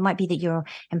having one, it might be that you're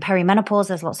in perimenopause.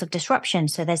 There's lots of disruption.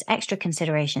 So there's extra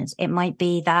considerations. It might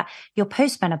be that you're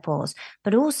postmenopause,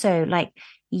 but also like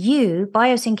you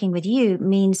biosyncing with you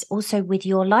means also with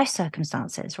your life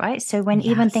circumstances, right? So when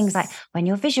even things like when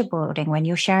you're vision boarding, when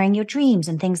you're sharing your dreams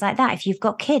and things like that, if you've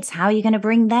got kids, how are you going to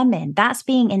bring them in? That's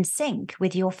being in sync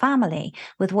with your family,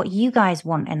 with what you guys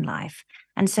want in life.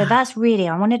 And so that's really,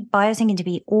 I wanted biosyncing to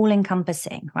be all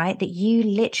encompassing, right? That you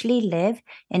literally live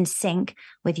in sync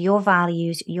with your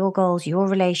values, your goals, your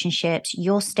relationships,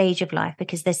 your stage of life,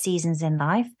 because there's seasons in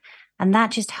life. And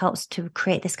that just helps to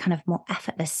create this kind of more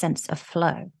effortless sense of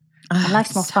flow. And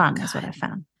life's more fun is what I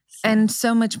found. And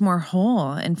so much more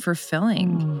whole and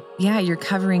fulfilling. Yeah, you're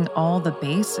covering all the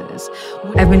bases.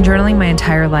 I've been journaling my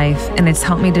entire life, and it's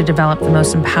helped me to develop the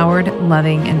most empowered,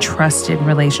 loving, and trusted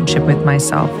relationship with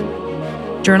myself.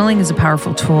 Journaling is a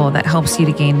powerful tool that helps you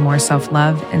to gain more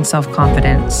self-love and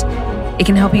self-confidence. It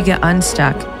can help you get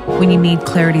unstuck when you need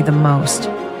clarity the most.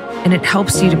 And it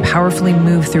helps you to powerfully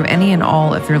move through any and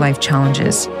all of your life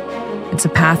challenges. It's a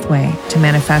pathway to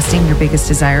manifesting your biggest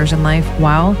desires in life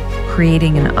while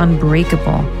creating an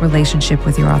unbreakable relationship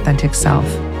with your authentic self.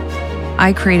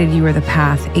 I created You Are the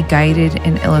Path, a guided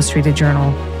and illustrated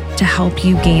journal to help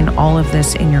you gain all of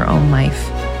this in your own life.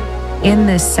 In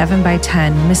this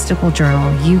 7x10 mystical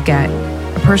journal, you get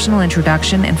a personal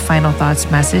introduction and final thoughts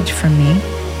message from me,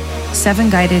 7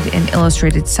 guided and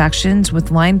illustrated sections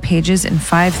with lined pages and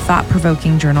 5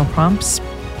 thought-provoking journal prompts,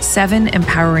 7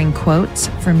 empowering quotes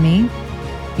from me.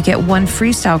 You get 1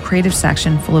 freestyle creative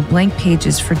section full of blank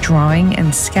pages for drawing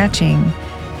and sketching,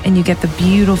 and you get the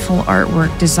beautiful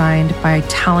artwork designed by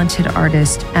talented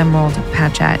artist Emerald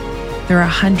Patchett. There are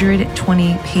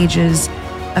 120 pages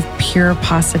of pure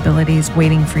possibilities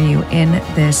waiting for you in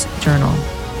this journal.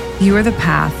 You Are the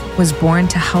Path was born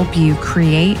to help you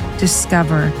create,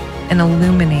 discover, and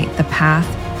illuminate the path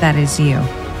that is you.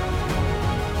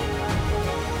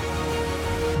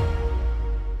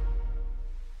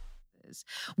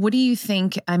 what do you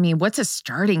think? I mean, what's a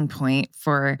starting point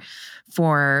for,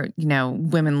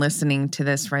 women listening to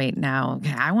this right now?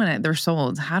 Okay, I want it. They're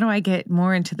sold. How do I get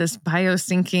more into this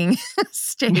biosyncing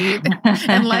state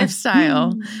and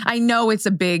lifestyle? I know it's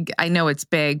big,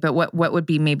 but what would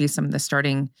be maybe some of the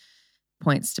starting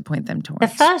points to point them towards? The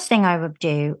first thing I would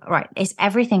do, right, is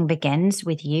everything begins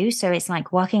with you. So it's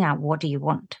like working out, what do you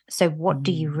want? So what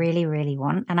do you really, really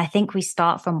want? And I think we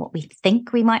start from what we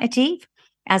think we might achieve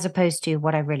as opposed to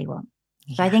what I really want.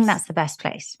 So I think that's the best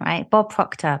place, right? Bob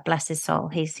Proctor, bless his soul,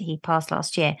 he passed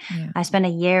last year. Yeah. I spent a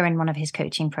year in one of his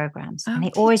coaching programs, and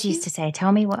he always used to say,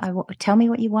 "Tell me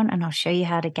what you want, and I'll show you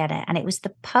how to get it." And it was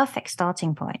the perfect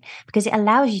starting point because it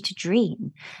allows you to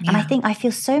dream. Yeah. And I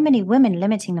feel so many women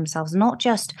limiting themselves. I'm not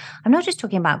just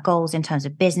talking about goals in terms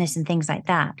of business and things like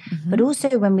that, but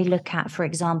also when we look at, for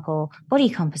example, body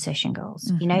composition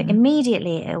goals.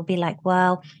 Immediately it'll be like,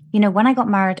 well, when I got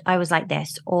married, I was like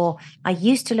this, or I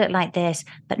used to look like this,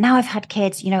 but now I've had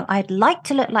kids, I'd like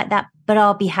to look like that, but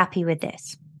I'll be happy with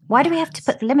this. Why do we have to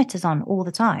put the limiters on all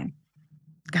the time?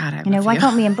 God, why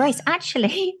can't we embrace,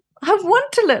 actually, I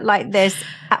want to look like this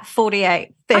at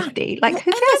 48, 50. Like,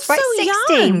 who cares, right? So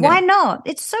 60. Young. Why not?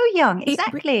 It's so young.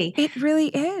 Exactly. It really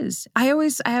is. I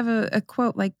have a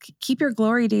quote, like, keep your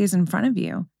glory days in front of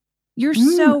you. You're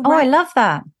so right. Oh, I love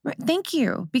that. Right. Thank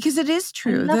you. Because it is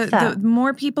true. The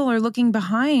more people are looking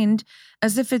behind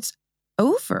as if it's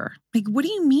over. Like, what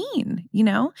do you mean?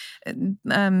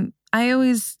 I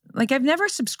always, I've never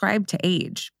subscribed to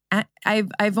age.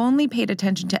 I've only paid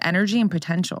attention to energy and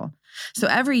potential. So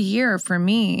every year for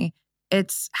me,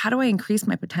 it's how do I increase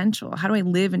my potential? How do I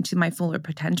live into my fuller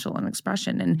potential and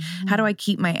expression? And how do I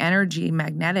keep my energy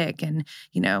magnetic and,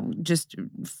 just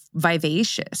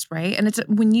vivacious, right? And it's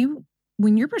when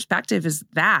your perspective is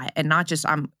that and not just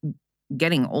I'm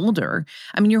getting older,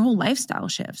 I mean, your whole lifestyle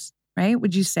shifts, right?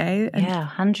 Would you say? Yeah,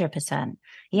 100%.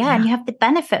 Yeah, and you have the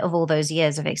benefit of all those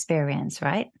years of experience,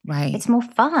 right? Right. It's more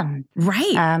fun.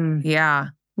 Right. Yeah.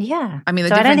 I mean,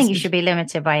 so I don't think you should be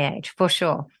limited by age, for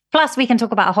sure. Plus, we can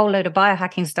talk about a whole load of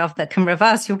biohacking stuff that can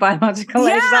reverse your biological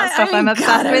age. That stuff I'm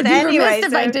obsessed with anyway.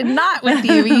 If I did not with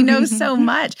you, you know so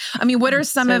much. I mean, what are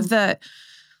some of the...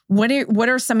 What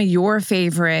are some of your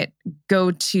favorite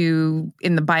go-to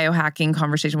in the biohacking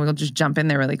conversation? We'll just jump in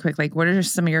there really quick. Like, what are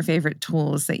some of your favorite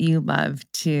tools that you love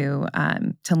to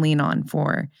lean on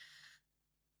for?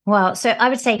 Well, so I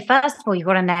would say, first of all, you've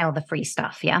got to nail the free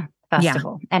stuff. Yeah. First of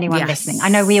all, anyone listening, I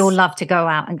know we all love to go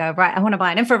out and go, right, I want to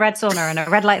buy an infrared sauna and a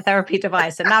red light therapy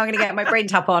device. And now I'm going to get my brain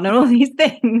tap on and all these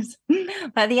things.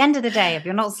 But at the end of the day, if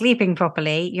you're not sleeping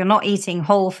properly, you're not eating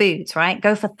whole foods, right?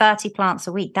 Go for 30 plants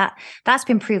a week. That's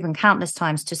been proven countless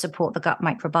times to support the gut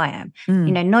microbiome.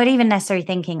 Not even necessarily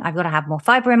thinking I've got to have more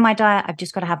fiber in my diet. I've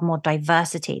just got to have more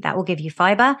diversity. That will give you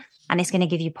fiber, and it's going to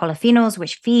give you polyphenols,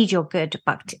 which feed your good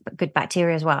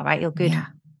bacteria as well, right? Your good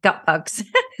gut bugs.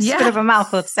 It's a bit of a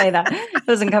mouthful to say that. It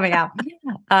wasn't coming out.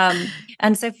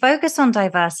 And so focus on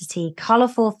diversity,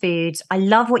 colorful foods. I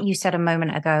love what you said a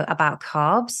moment ago about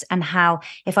carbs and how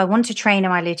if I want to train in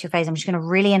my luteal phase, I'm just going to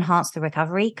really enhance the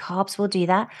recovery. Carbs will do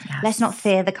that. Yes. Let's not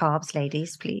fear the carbs,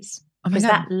 ladies, please. Because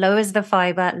that lowers the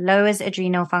fiber, lowers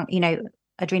adrenal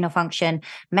function,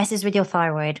 messes with your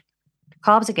thyroid.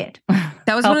 Carbs are good.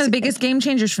 That was one of the biggest game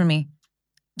changers for me.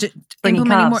 Bringing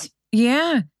carbs.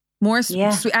 More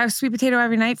I have sweet potato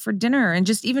every night for dinner, and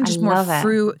just more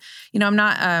fruit. I'm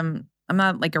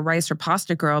not like a rice or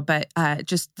pasta girl, but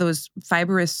just those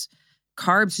fibrous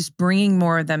carbs, just bringing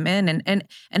more of them in,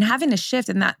 and having a shift,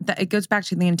 and that it goes back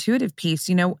to the intuitive piece.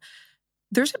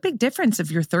 There's a big difference of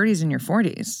your 30s and your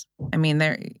 40s. I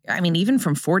mean, even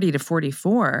from 40 to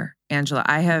 44, Angela,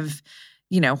 I have,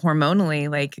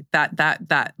 hormonally, like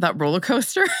that roller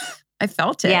coaster. I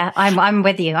felt it. Yeah, I'm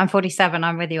with you. I'm 47.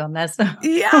 I'm with you on this.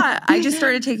 Yeah, I just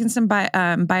started taking some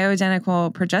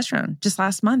bioidentical progesterone just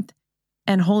last month,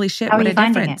 and holy shit, what a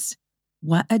difference!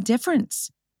 What a difference!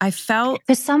 I felt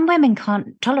because some women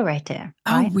can't tolerate it.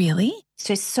 Right? Oh, really?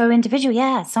 So it's so individual.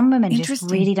 Yeah, some women just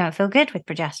really don't feel good with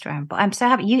progesterone. But I'm so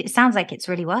happy. It sounds like it's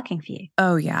really working for you.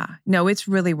 Oh yeah, no, it's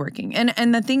really working.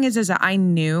 And the thing is that I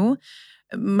knew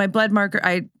my blood marker.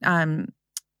 I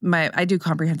do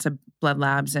comprehensive blood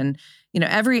labs, and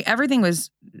everything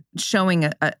was showing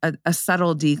a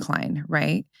subtle decline,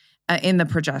 right, in the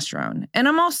progesterone. And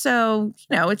I'm also,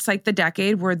 it's like the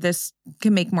decade where this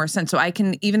can make more sense. So I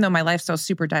can, even though my lifestyle's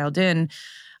super dialed in,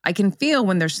 I can feel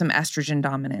when there's some estrogen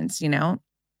dominance,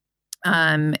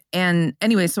 And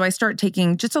anyway, so I start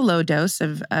taking just a low dose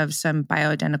of some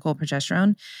bioidentical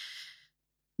progesterone.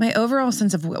 My overall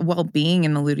sense of well-being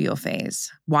in the luteal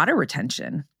phase, water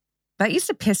retention. That used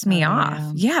to piss me off.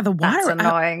 Yeah, the water. That's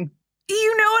annoying.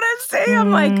 You know what I'm saying?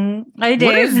 I'm like, I do.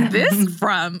 what is this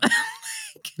from?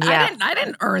 Yeah. I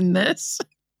didn't earn this.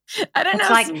 I don't It's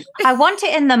know. like, I want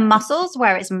it in the muscles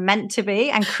where it's meant to be,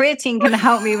 and creatine can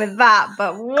help me with that.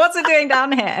 But what's it doing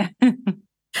down here?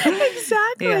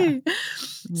 Exactly. Yeah.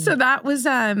 So that was,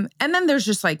 and then there's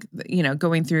just like,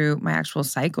 going through my actual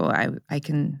cycle, I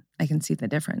can see the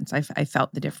difference. I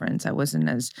felt the difference. I wasn't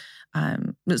as,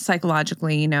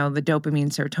 psychologically, the dopamine,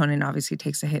 serotonin obviously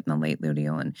takes a hit in the late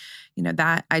luteal. And,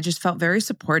 that I just felt very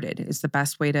supported is the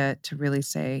best way to really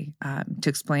say, to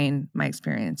explain my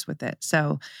experience with it.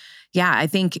 So yeah, I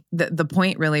think the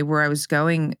point really where I was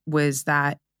going was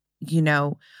that,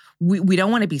 we don't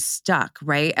want to be stuck,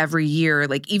 right? Every year,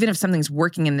 like even if something's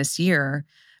working in this year,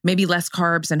 maybe less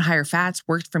carbs and higher fats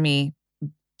worked for me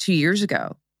 2 years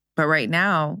ago. But right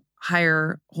now,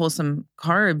 higher wholesome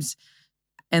carbs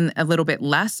and a little bit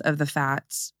less of the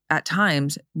fats at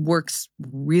times works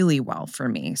really well for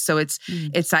me. So it's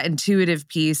that intuitive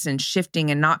piece and shifting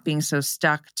and not being so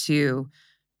stuck to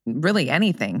really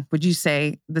anything. Would you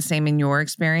say the same in your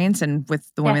experience and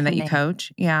with the women that you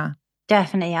coach? Yeah.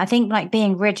 Definitely. I think like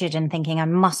being rigid and thinking I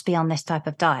must be on this type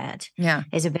of diet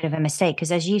is a bit of a mistake.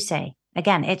 Because as you say,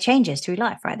 again, it changes through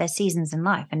life, right? There's seasons in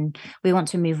life and we want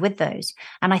to move with those.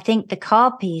 And I think the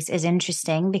carb piece is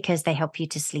interesting because they help you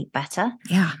to sleep better.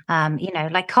 Yeah.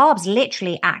 Like carbs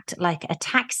literally act like a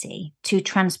taxi to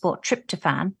transport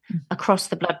tryptophan across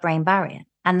the blood-brain barrier.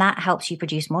 And that helps you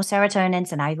produce more serotonin.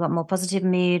 So now you've got more positive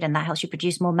mood, and that helps you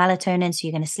produce more melatonin. So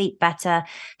you're going to sleep better.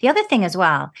 The other thing as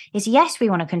well is, yes, we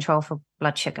want to control for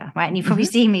blood sugar, right? And you probably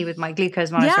see me with my glucose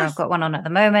monitor. Yes. I've got one on at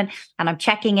the moment and I'm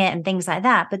checking it and things like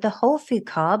that. But the whole food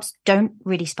carbs don't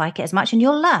really spike it as much. And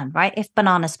you'll learn, right? If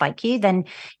bananas spike you, then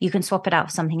you can swap it out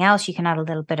for something else. You can add a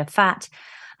little bit of fat.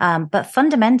 But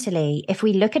fundamentally, if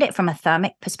we look at it from a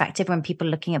thermic perspective, when people are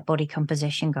looking at body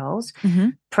composition goals,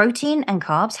 protein and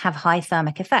carbs have high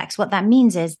thermic effects. What that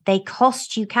means is they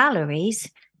cost you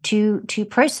calories to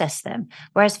process them,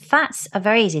 whereas fats are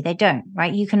very easy. They don't,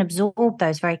 right? You can absorb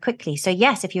those very quickly. So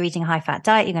yes, if you're eating a high fat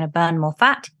diet, you're going to burn more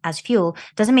fat as fuel.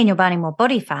 Doesn't mean you're burning more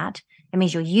body fat. It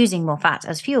means you're using more fat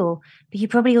as fuel, but you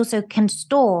probably also can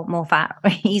store more fat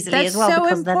easily as well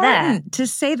because they're there. That's so important to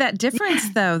say that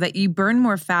difference, though, that you burn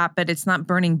more fat, but it's not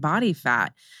burning body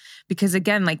fat. Because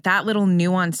again, like that little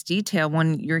nuanced detail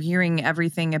when you're hearing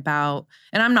everything about,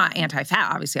 and I'm not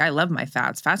anti-fat, obviously. I love my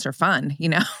fats. Fats are fun,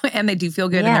 and they do feel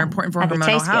good and they're important for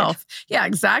hormonal health. Good. Yeah,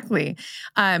 exactly.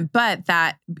 But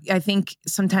that I think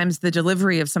sometimes the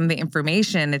delivery of some of the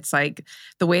information, it's like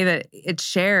the way that it's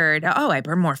shared, oh, I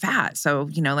burn more fat. So,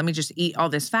 let me just eat all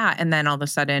this fat. And then all of a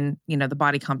sudden, the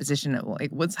body composition,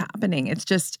 like what's happening? It's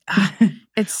just,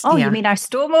 it's. Oh, you mean I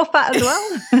store more fat as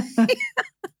well?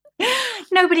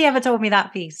 Nobody ever told me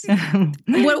that piece.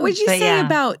 What would you say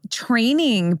about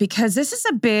training? Because this is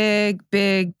a big,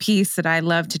 big piece that I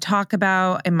love to talk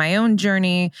about in my own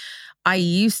journey. I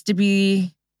used to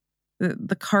be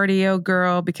the cardio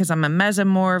girl because I'm a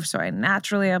mesomorph, so I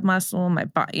naturally have muscle in my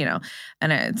body, and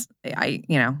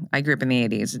I grew up in the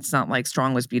 80s. It's not like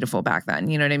strong was beautiful back then.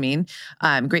 You know what I mean?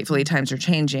 Gratefully times are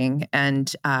changing.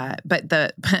 And, but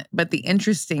the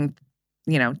interesting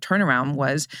turnaround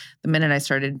was the minute I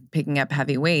started picking up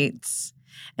heavy weights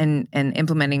and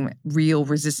implementing real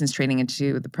resistance training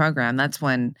into the program. That's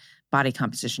when body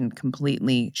composition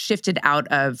completely shifted out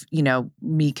of,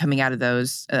 me coming out of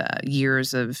those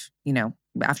years of,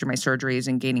 after my surgeries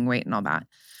and gaining weight and all that.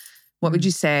 What would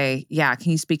you say? Yeah.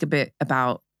 Can you speak a bit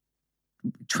about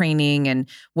training and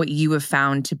what you have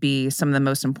found to be some of the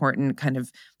most important kind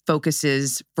of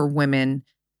focuses for women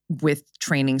with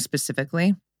training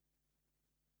specifically?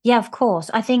 Yeah, of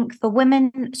course. I think for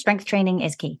women, strength training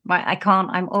is key, right?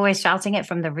 I'm always shouting it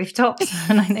from the rooftops,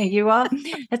 and I know you are.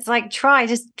 It's like, try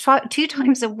 2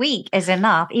 times a week is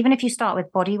enough. Even if you start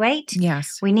with body weight,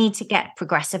 yes, we need to get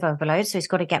progressive overload. So it's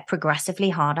got to get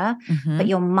progressively harder, but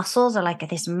your muscles are like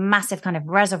this massive kind of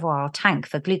reservoir or tank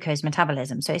for glucose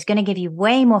metabolism. So it's going to give you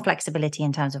way more flexibility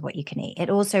in terms of what you can eat.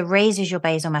 It also raises your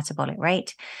basal metabolic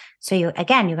rate. So you're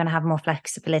going to have more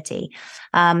flexibility.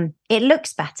 It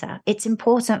looks better. It's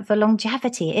important for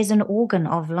longevity. It is an organ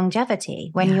of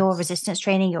longevity. When you're resistance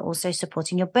training, you're also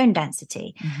supporting your bone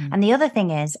density. And the other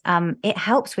thing is, it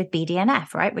helps with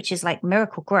BDNF, right? Which is like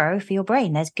miracle grow for your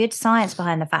brain. There's good science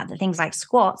behind the fact that things like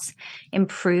squats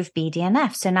improve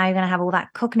BDNF. So now you're going to have all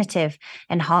that cognitive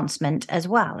enhancement as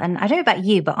well. And I don't know about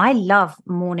you, but I love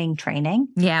morning training.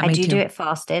 Yeah, I do it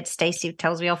fasted. Stacey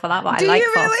tells me off for that, but I like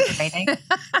fasted training.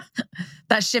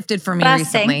 That shifted for me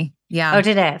first recently. Thing, yeah. Oh,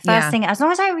 did it? First thing, as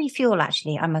long as I refuel,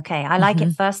 actually, I'm okay. I like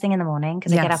it first thing in the morning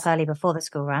because I get up early before the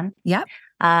school run. Yep.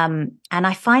 And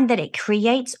I find that it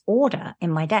creates order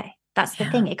in my day. That's the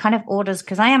thing. It kind of orders,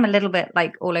 because I am a little bit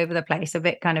like all over the place, a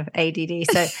bit kind of ADD.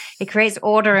 So it creates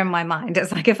order in my mind.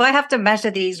 It's like, if I have to measure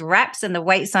these reps and the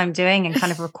weights I'm doing and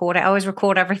kind of record it, I always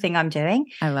record everything I'm doing.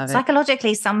 I love it.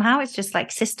 Psychologically, somehow it's just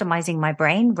like systemizing my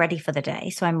brain ready for the day.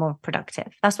 So I'm more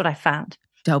productive. That's what I found.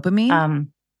 Dopamine?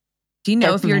 Do you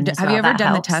know if have you ever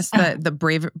done helps. the test, the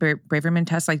Braverman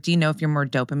test? Like, do you know if you're more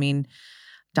dopamine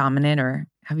dominant, or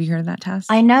have you heard of that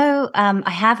test? I know,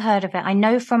 I have heard of it. I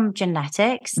know from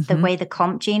genetics, the way the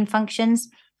COMP gene functions,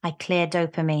 I clear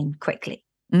dopamine quickly.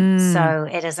 So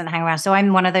it doesn't hang around. So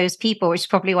I'm one of those people, which is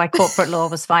probably why corporate law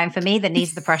was fine for me, that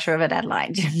needs the pressure of a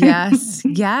deadline.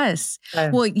 Yes.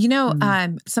 Well, you know,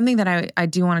 something that I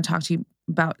do want to talk to you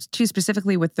about too,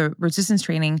 specifically with the resistance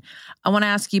training, I want to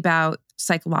ask you about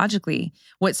psychologically,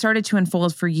 what started to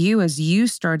unfold for you as you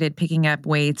started picking up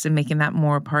weights and making that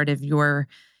more part of your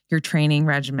training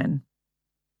regimen.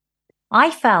 I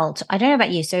felt, I don't know about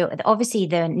you, so obviously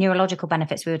the neurological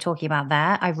benefits we were talking about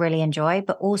there, I really enjoy,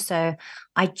 but also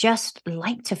I just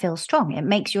like to feel strong. It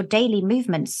makes your daily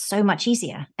movements so much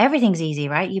easier. Everything's easy,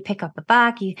 right? You pick up a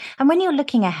bag, and when you're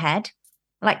looking ahead,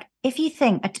 like if you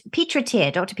think, Dr. Peter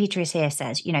Attia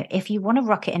says, you know, if you want to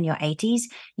rock it in your 80s,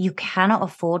 you cannot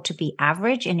afford to be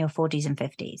average in your 40s and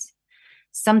 50s.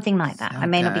 Something like that. I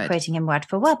may not be quoting him word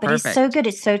for word, but it's so good.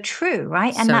 It's so true,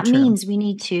 right? And that means we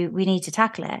need to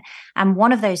tackle it. And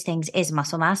one of those things is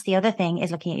muscle mass. The other thing is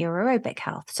looking at your aerobic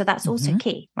health. So that's also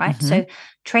key, right? So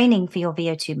training for your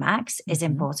VO2 max is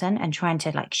important, and trying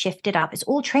to like shift it up. It's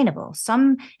all trainable.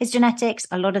 Some is genetics.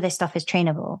 A lot of this stuff is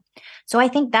trainable. So I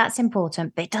think that's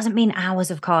important, but it doesn't mean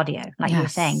hours of cardio, like you were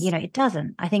saying. You know, it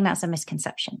doesn't. I think that's a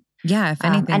misconception. Yeah. If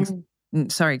anything,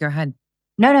 sorry, go ahead.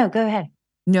 No, go ahead.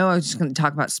 No, I was just going to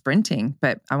talk about sprinting,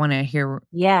 but I want to hear.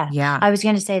 Yeah. I was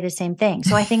going to say the same thing.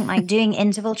 So I think like doing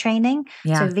interval training,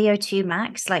 so VO2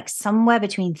 max, like somewhere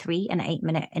between 3 and 8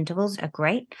 minute intervals are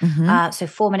great. So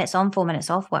 4 minutes on, 4 minutes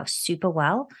off works super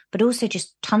well, but also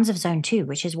just tons of zone 2,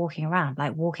 which is walking around,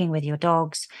 like walking with your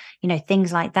dogs, you know,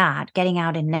 things like that. Getting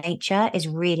out in nature is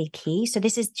really key. So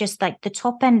this is just like the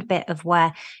top end bit of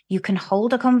where you can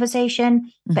hold a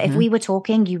conversation. But if we were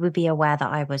talking, you would be aware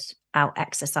that I was out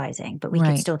exercising, but we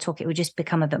could still talk. It would just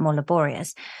become a bit more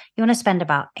laborious. You want to spend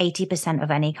about 80%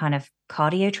 of any kind of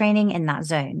cardio training in that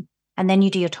zone. And then you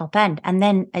do your top end. And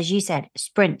then, as you said,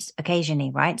 sprints occasionally,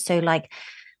 right? So like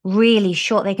really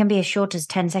short, they can be as short as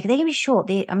 10 seconds. They can be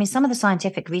short. Some of the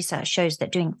scientific research shows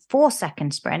that doing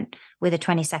 4-second sprint with a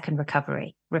 20-second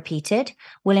recovery repeated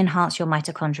will enhance your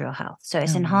mitochondrial health. So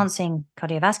it's enhancing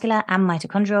cardiovascular and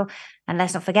mitochondrial. And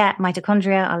let's not forget,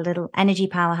 mitochondria are little energy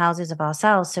powerhouses of our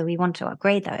cells. So we want to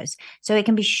upgrade those. So it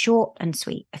can be short and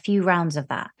sweet, a few rounds of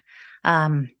that.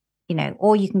 You know,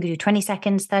 or you can do 20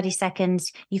 seconds, 30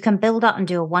 seconds. You can build up and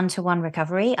do a 1-to-1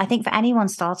 recovery. I think for anyone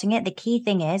starting it, the key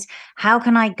thing is, how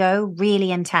can I go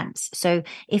really intense? So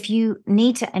if you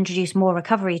need to introduce more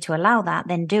recovery to allow that,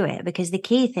 then do it. Because the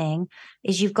key thing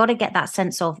is you've got to get that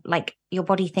sense of like your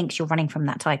body thinks you're running from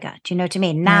that tiger. Do you know what I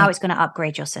mean? Now it's going to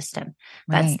upgrade your system.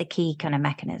 That's the key kind of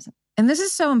mechanism. And this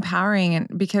is so empowering,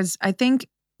 because I think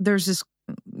there's this,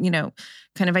 you know,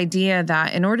 kind of idea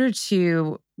that in order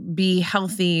to be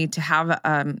healthy, to have,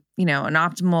 you know, an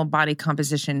optimal body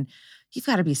composition, you've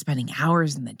got to be spending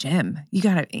hours in the gym. You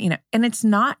got to, you know, and it's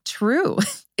not true.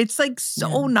 It's like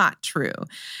so not true,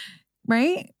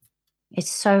 right?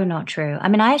 It's so not true. I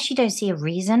mean, I actually don't see a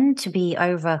reason to be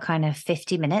over kind of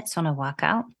 50 minutes on a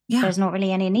workout. There's not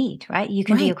really any need, right? You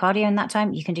can do your cardio in that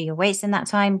time. You can do your weights in that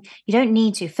time. You don't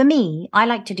need to. For me, I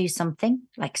like to do something,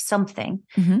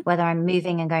 whether I'm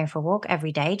moving and going for a walk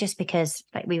every day, just because,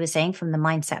 like we were saying, from the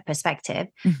mindset perspective,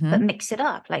 but mix it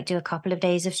up, like do a couple of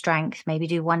days of strength, maybe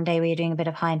do one day where you're doing a bit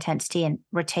of high intensity and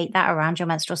rotate that around your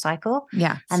menstrual cycle.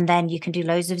 And then you can do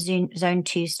loads of zone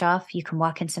 2 stuff. You can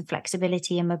work in some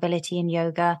flexibility and mobility and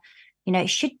yoga. You know,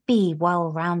 it should be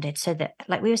well-rounded so that,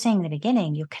 like we were saying in the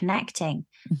beginning, you're connecting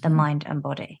the mind and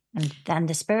body, and then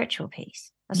the spiritual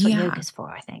piece. That's what yoga's for,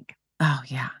 I think. Oh,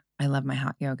 yeah. I love my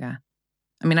hot yoga.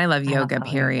 I mean, I love yoga,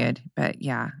 period. But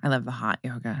yeah, I love the hot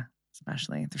yoga,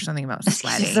 especially. There's something about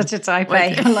sweating. She's such a type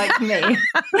A, like me. If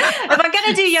I'm going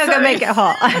to do yoga, make it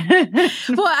hot.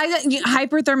 Well,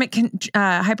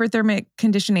 hyperthermic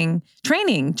conditioning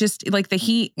training, just like the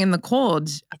heat and the cold.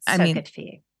 It's so good for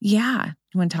you. Yeah.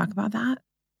 You want to talk about that?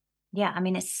 Yeah, I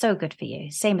mean, it's so good for you.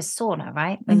 Same as sauna,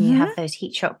 right? When you have those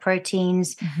heat shock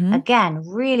proteins, again,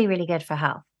 really, really good for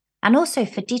health. And also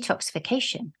for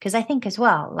detoxification. Because I think as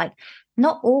well, like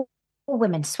not all all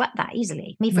women sweat that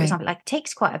easily. Me, for example, like it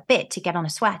takes quite a bit to get on a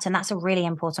sweat, and that's a really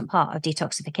important part of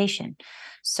detoxification.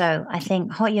 So I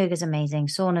think hot yoga is amazing,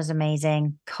 sauna is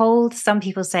amazing. Cold, some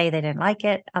people say they don't like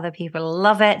it, other people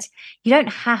love it. You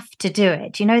don't have to do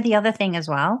it. You know, the other thing as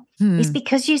well is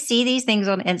because you see these things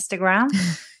on Instagram,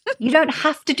 you don't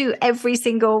have to do every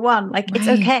single one. Like it's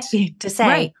okay to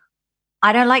say,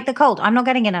 I don't like the cold. I'm not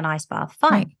getting in an ice bath.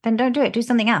 Fine. Then don't do it. Do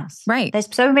something else. Right.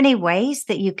 There's so many ways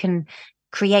that you can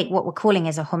create what we're calling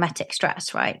as a hormetic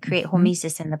stress, right? Create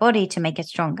hormesis in the body to make it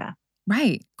stronger.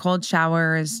 Right. Cold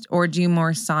showers or do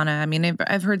more sauna. I mean,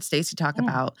 I've heard Stacey talk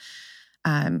about,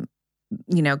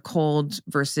 cold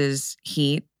versus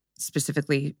heat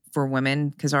specifically for women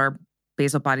because our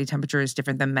basal body temperature is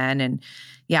different than men. And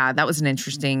yeah, that was an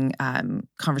interesting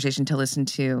conversation to listen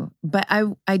to. But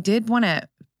I did want to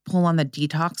pull on the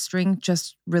detox string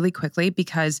just really quickly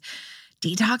because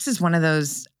detox is one of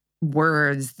those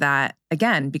words that,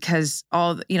 again, because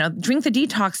drink the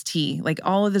detox tea, like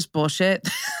all of this bullshit.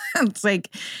 It's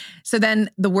like, so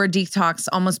then the word detox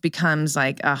almost becomes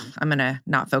like, I'm going to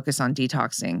not focus on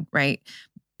detoxing, right?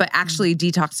 But actually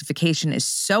detoxification is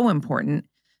so important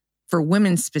for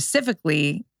women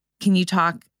specifically. Can you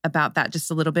talk about that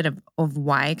just a little bit of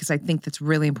why? Because I think that's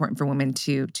really important for women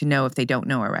to know if they don't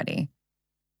know already.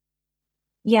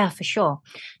 Yeah, for sure.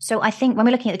 So I think when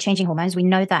we're looking at the changing hormones, we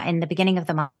know that in the beginning of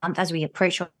the month, as we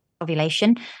approach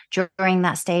ovulation, during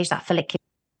that stage, that follicular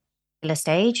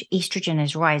stage, estrogen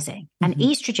is rising. And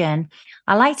estrogen,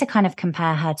 I like to kind of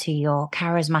compare her to your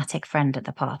charismatic friend at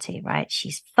the party, right?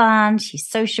 She's fun, she's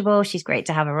sociable, she's great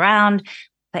to have around.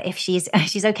 But if she's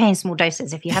okay in small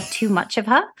doses, if you have too much of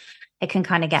her, it can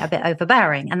kind of get a bit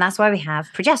overbearing. And that's why we have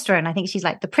progesterone. I think she's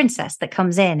like the princess that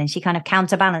comes in and she kind of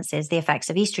counterbalances the effects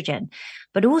of estrogen.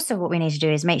 But also what we need to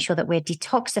do is make sure that we're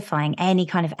detoxifying any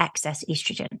kind of excess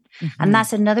estrogen. And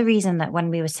that's another reason that when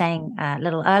we were saying a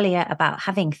little earlier about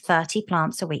having 30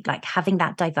 plants a week, like having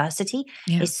that diversity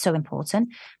is so important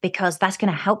because that's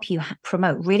going to help you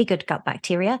promote really good gut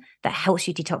bacteria that helps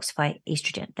you detoxify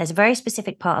estrogen. There's a very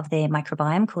specific part of the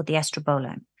microbiome called the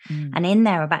estrobolome. And in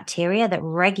there are bacteria that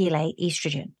regulate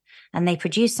estrogen. And they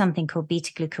produce something called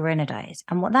beta-glucuronidase.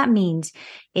 And what that means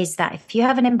is that if you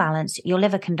have an imbalance, your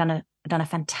liver can done a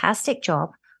fantastic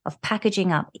job of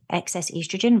packaging up excess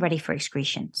estrogen ready for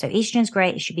excretion. So estrogen's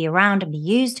great. It should be around and be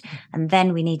used. And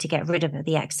then we need to get rid of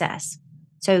the excess.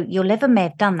 So your liver may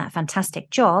have done that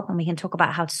fantastic job, and we can talk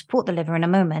about how to support the liver in a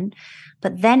moment,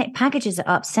 but then it packages it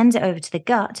up, sends it over to the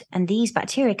gut, and these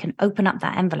bacteria can open up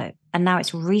that envelope, and now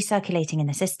it's recirculating in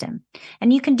the system.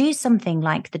 And you can do something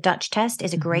like the Dutch test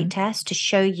is a great test to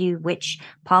show you which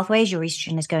pathways your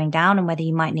estrogen is going down and whether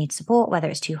you might need support, whether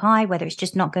it's too high, whether it's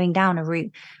just not going down a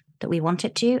route that we want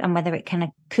it to, and whether it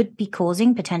could be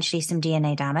causing potentially some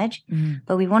DNA damage.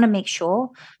 But we want to make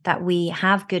sure that we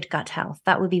have good gut health.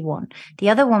 That would be one. The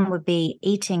other one would be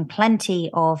eating plenty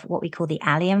of what we call the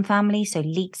allium family, so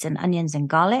leeks and onions and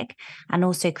garlic, and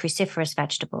also cruciferous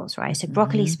vegetables, right? So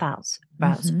broccoli sprouts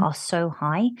are so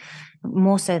high,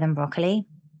 more so than broccoli.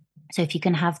 So if you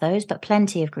can have those, but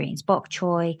plenty of greens, bok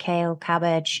choy, kale,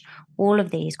 cabbage, all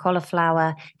of these,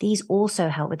 cauliflower, these also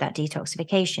help with that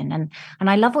detoxification. And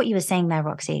I love what you were saying there,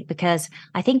 Roxy, because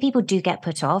I think people do get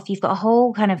put off. You've got a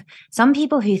whole kind of, some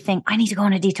people who think, I need to go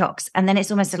on a detox. And then it's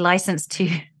almost a license to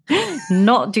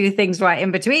not do things right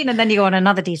in between. And then you go on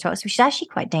another detox, which is actually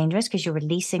quite dangerous because you're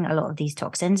releasing a lot of these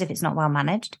toxins if it's not well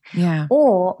managed. Yeah.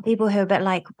 Or people who are a bit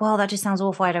like, well, that just sounds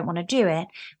awful. I don't want to do it.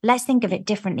 Let's think of it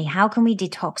differently. How can we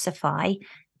detoxify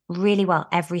really well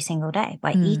every single day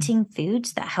by eating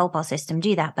foods that help our system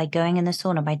do that, by going in the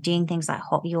sauna, by doing things like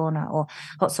hot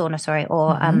sauna,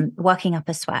 or working up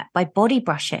a sweat, by body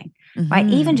brushing, right?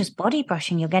 Even just body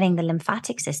brushing, you're getting the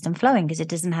lymphatic system flowing because it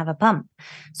doesn't have a pump.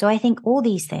 So I think all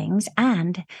these things,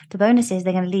 and the bonus is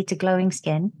they're going to lead to glowing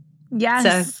skin. Yes.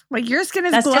 So, like your skin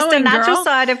is that's glowing, just a natural girl.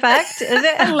 side effect, is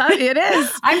it? I love it. It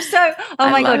is. I'm so,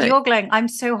 my God, you're glowing. I'm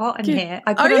so hot in here.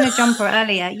 I put on a jumper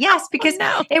earlier. Yes, because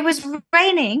it was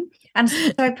raining. And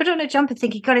so I put on a jumper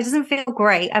thinking, God, it doesn't feel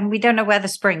great. And we don't know where the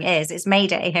spring is. It's May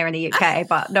Day here in the UK,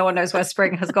 but no one knows where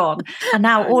spring has gone. And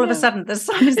now all of a sudden the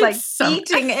sun is like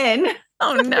beating in.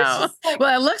 Oh, no. Like,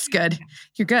 well, it looks good.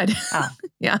 You're good. Oh.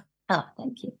 Yeah. Oh,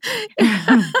 thank you.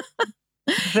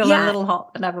 I feel a little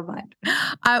hot, but never mind.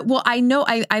 Well, I know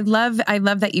I love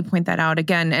that you point that out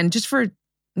again. And just for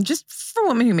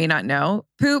women who may not know,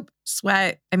 poop,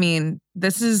 sweat. I mean,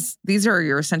 these are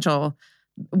your essential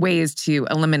ways to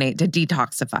eliminate, to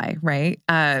detoxify, right?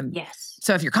 Yes.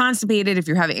 So if you're constipated, if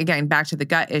you're having, again, back to the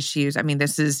gut issues, I mean,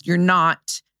 you're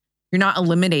not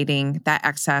eliminating the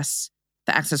excess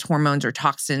hormones or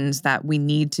toxins that we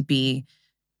need to be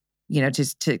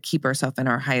to keep ourselves in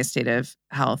our highest state of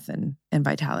health and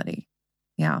vitality.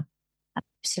 Yeah.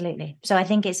 Absolutely. So I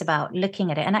think it's about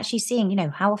looking at it and actually seeing,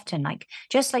 how often, like,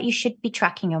 just like you should be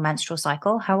tracking your menstrual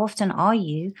cycle, how often are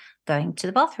you going to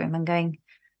the bathroom and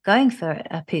going for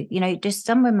a poop? Just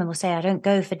some women will say, I don't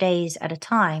go for days at a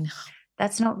time.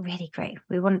 That's not really great.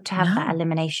 We want to have that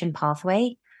elimination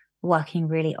pathway working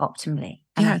really optimally.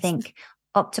 And I think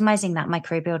optimizing that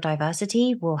microbial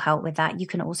diversity will help with that. You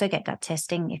can also get gut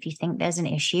testing if you think there's an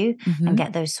issue and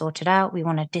get those sorted out. We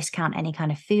want to discount any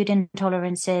kind of food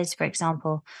intolerances. For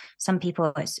example, some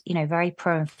people, it's, very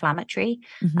pro-inflammatory,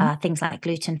 things like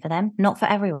gluten for them, not for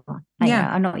everyone.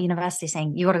 I'm not universally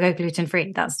saying you got to go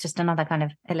gluten-free. That's just another kind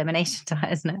of elimination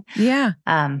diet, isn't it? Yeah.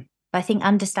 But I think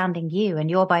understanding you and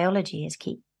your biology is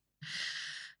key.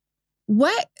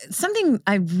 Something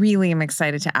I really am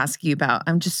excited to ask you about.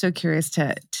 I'm just so curious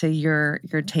to your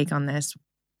take on this.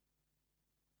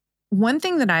 One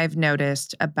thing that I've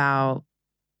noticed about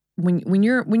when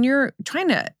you're trying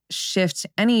to shift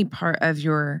any part of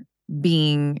your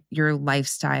being, your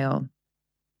lifestyle,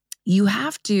 you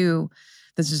have to,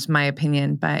 this is my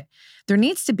opinion, but there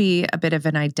needs to be a bit of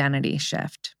an identity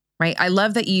shift, right? I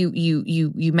love that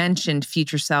you mentioned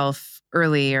future self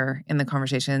earlier in the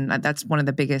conversation. That's one of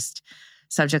the biggest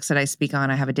subjects that I speak on.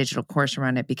 I have a digital course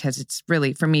around it because it's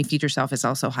really, for me, future self is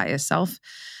also highest self.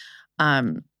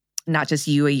 Not just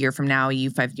you a year from now, you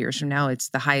 5 years from now. It's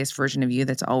the highest version of you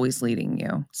that's always leading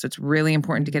you. So it's really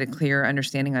important to get a clear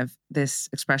understanding of this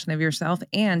expression of yourself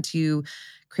and to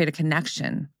create a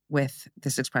connection with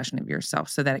this expression of yourself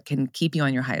so that it can keep you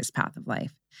on your highest path of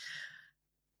life.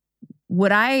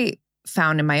 What I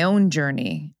found in my own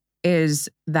journey is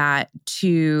that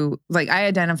I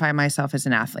identify myself as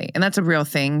an athlete, and that's a real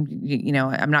thing.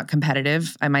 I'm not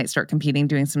competitive. I might start competing,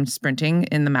 doing some sprinting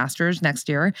in the Masters next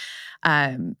year.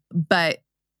 But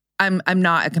I'm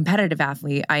not a competitive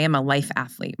athlete. I am a life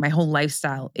athlete. My whole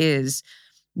lifestyle is,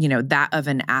 that of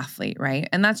an athlete, right?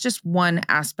 And that's just one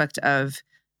aspect of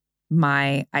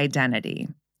my identity.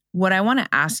 What I want to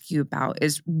ask you about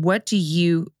is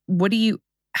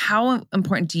how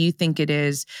important do you think it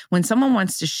is when someone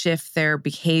wants to shift their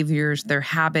behaviors, their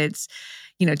habits,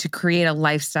 to create a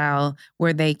lifestyle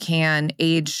where they can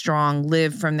age strong,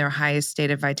 live from their highest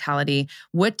state of vitality?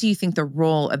 What do you think the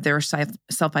role of their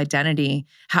self-identity,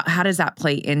 how does that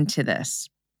play into this?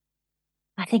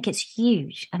 I think it's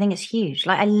huge.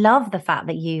 Like, I love the fact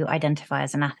that you identify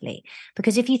as an athlete,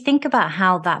 because if you think about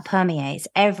how that permeates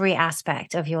every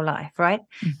aspect of your life, right?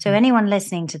 So anyone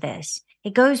listening to this,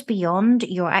 it goes beyond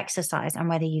your exercise and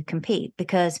whether you compete,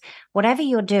 because whatever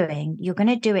you're doing, you're going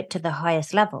to do it to the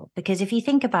highest level. Because if you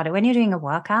think about it, when you're doing a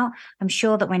workout, I'm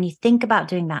sure that when you think about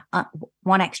doing that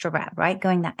one extra rep, right,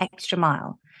 going that extra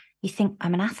mile, you think,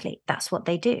 I'm an athlete. That's what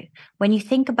they do. When you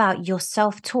think about your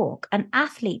self-talk, an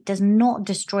athlete does not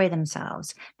destroy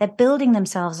themselves. They're building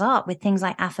themselves up with things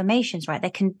like affirmations, right?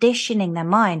 They're conditioning their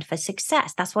mind for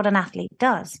success. That's what an athlete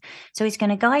does. So it's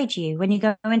going to guide you when you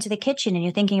go into the kitchen and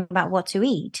you're thinking about what to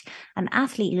eat. An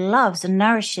athlete loves and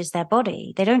nourishes their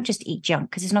body. They don't just eat junk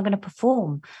because it's not going to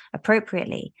perform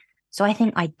appropriately. So I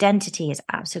think identity is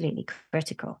absolutely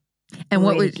critical. And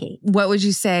really what would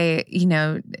you say,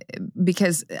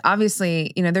 because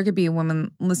obviously, there could be a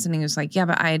woman listening who's like, yeah,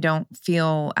 but I don't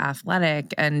feel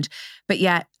athletic. But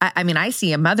yet, I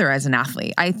see a mother as an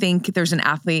athlete. I think there's an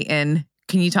athlete can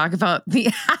you talk about the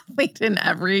athlete in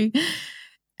every,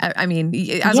 a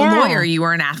lawyer, you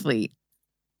are an athlete.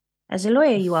 As a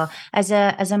lawyer, you are. As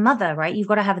a mother, right? You've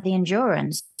got to have the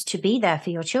endurance to be there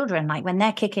for your children. Like when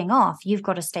they're kicking off, you've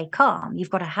got to stay calm. You've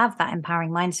got to have that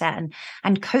empowering mindset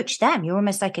and coach them. You're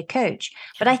almost like a coach.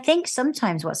 But I think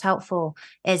sometimes what's helpful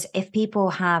is if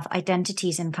people have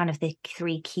identities in kind of the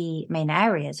three key main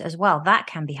areas as well, that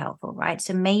can be helpful, right?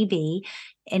 So maybe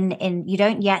in you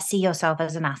don't yet see yourself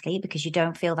as an athlete because you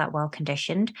don't feel that well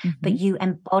conditioned, but you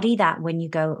embody that when you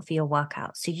go for your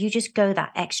workout. So you just go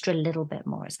that extra little bit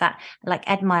more. It's that, like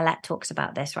Ed Milet talks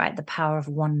about this, right? The power of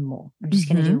one more. I'm just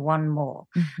going to do one more.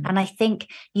 And I think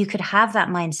you could have that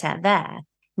mindset there.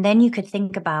 And then you could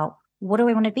think about, what do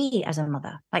I want to be as a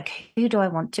mother? Like, who do I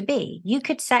want to be? You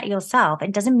could set yourself.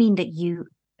 It doesn't mean that you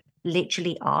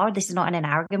literally are. This is not in an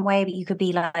arrogant way, but you could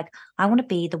be like, I want to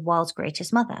be the world's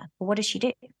greatest mother. But what does she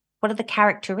do? What are the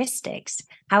characteristics?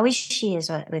 How is she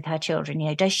with her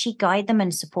children? Does she guide them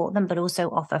and support them, but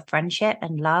also offer friendship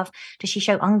and love? Does she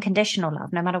show unconditional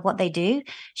love? No matter what they do,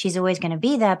 she's always going to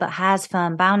be there, but has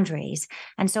firm boundaries.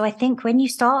 And so I think when you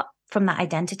start from that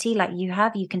identity like you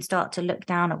have, you can start to look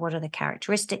down at what are the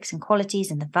characteristics and qualities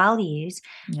and the values.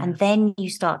 And then you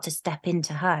start to step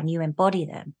into her and you embody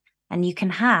them. And you can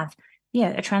have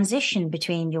a transition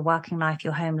between your working life,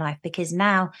 your home life, because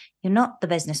now you're not the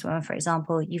businesswoman, for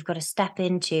example. You've got to step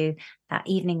into that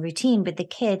evening routine with the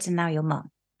kids, and now you're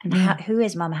mum. And who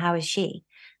is mum? How is she?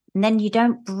 And then you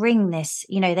don't bring this,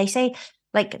 they say,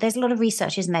 like, there's a lot of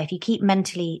research, isn't there? If you keep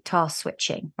mentally task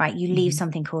switching, right, you leave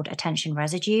something called attention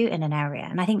residue in an area.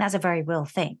 And I think that's a very real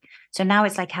thing. So now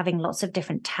it's like having lots of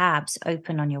different tabs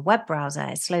open on your web browser.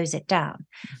 It slows it down.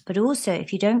 But also,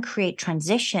 if you don't create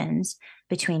transitions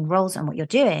between roles and what you're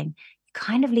doing, you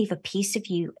kind of leave a piece of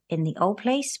you in the old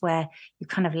place where you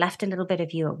kind of left a little bit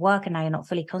of you at work and now you're not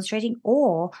fully concentrating.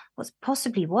 Or what's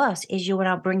possibly worse is you're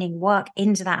now bringing work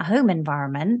into that home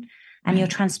environment and you're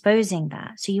transposing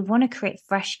that. So you want to create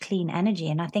fresh, clean energy.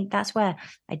 And I think that's where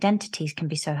identities can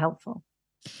be so helpful.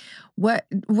 What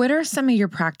are some of your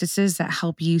practices that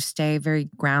help you stay very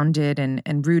grounded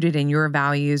and rooted in your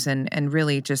values and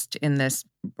really just in this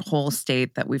whole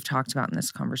state that we've talked about in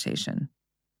this conversation?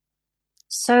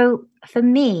 So for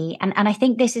me, and I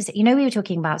think this is, we were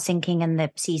talking about syncing and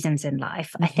the seasons in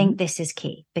life. I think this is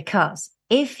key, because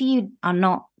if you are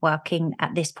not working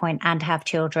at this point and have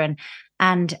children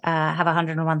and have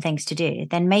 101 things to do,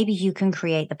 then maybe you can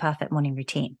create the perfect morning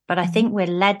routine. But I think we're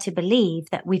led to believe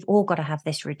that we've all got to have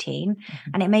this routine,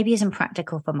 and it maybe isn't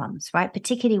practical for mums, right?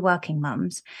 Particularly working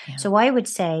mums. Yeah. So I would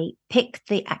say pick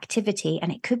the activity,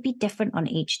 and it could be different on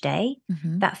each day,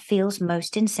 that feels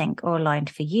most in sync or aligned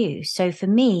for you. So for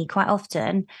me, quite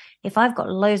often, if I've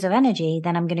got loads of energy,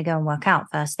 then I'm going to go and work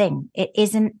out first thing.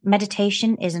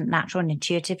 Meditation isn't natural and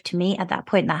intuitive to me at that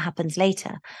point. That happens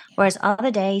later. Whereas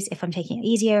other days, if I'm taking it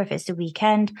easier, if it's the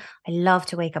weekend, I love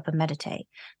to wake up and meditate.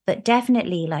 But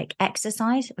definitely like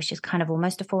exercise, which is kind of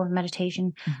almost a form of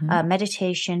meditation,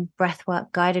 meditation, breath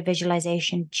work, guided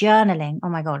visualization, journaling. Oh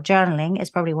my God, journaling is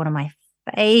probably one of my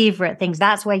favorite things.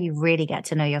 That's where you really get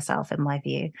to know yourself, in my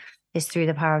view, is through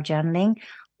the power of journaling.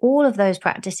 All of those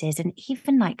practices, and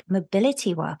even like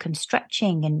mobility work and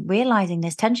stretching and realizing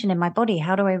there's tension in my body,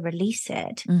 how do I release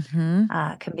it,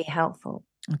 can be helpful.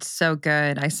 It's so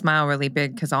good. I smile really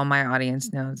big because all my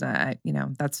audience knows that,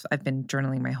 I've been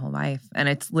journaling my whole life. And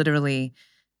it's literally,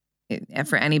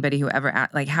 for anybody who ever,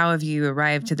 like, how have you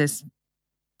arrived to this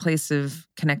place of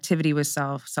connectivity with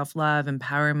self-love,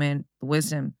 empowerment,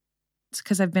 wisdom? It's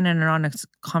because I've been in an honest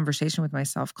conversation with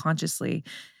myself consciously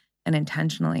and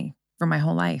intentionally for my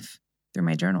whole life through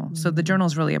my journal. So the journal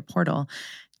is really a portal.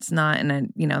 It's not,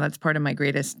 and that's part of my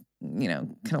greatest,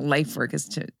 kind of life work is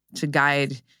to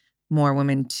guide more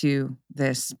women to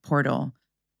this portal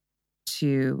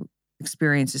to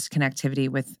experience this connectivity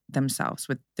with themselves,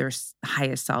 with their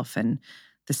highest self and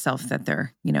the self that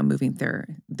they're, moving through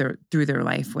their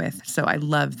life with. So I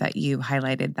love that you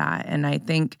highlighted that. And I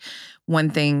think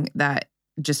one thing that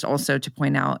just also to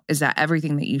point out is that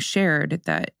everything that you shared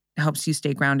that helps you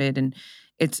stay grounded, and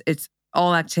it's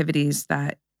all activities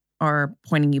that are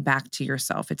pointing you back to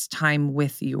yourself. It's time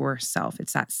with yourself.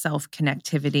 It's that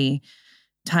self-connectivity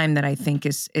time that I think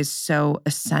is so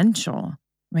essential,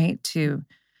 right? To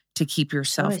keep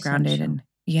yourself grounded. And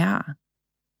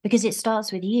because it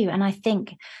starts with you. And I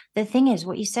think the thing is,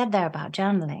 what you said there about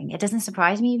journaling, it doesn't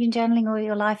surprise me you've been journaling all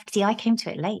your life. See, I came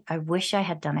to it late. I wish I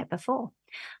had done it before.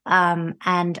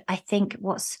 And I think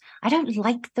I don't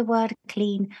like the word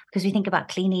clean, because we think about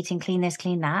clean eating, clean this,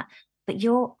 clean that, but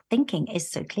your thinking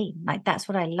is so clean. Like, that's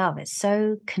what I love. It's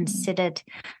so considered.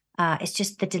 It's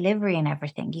just the delivery and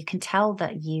everything. You can tell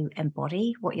that you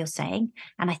embody what you're saying.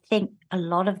 And I think a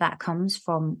lot of that comes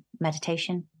from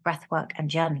meditation, breath work, and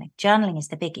journaling. Journaling is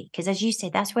the biggie, because as you say,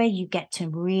 that's where you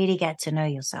really get to know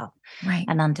yourself, right,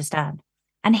 and understand.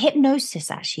 And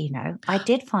hypnosis, actually, I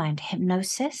did find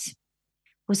hypnosis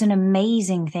was an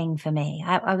amazing thing for me.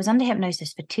 I was under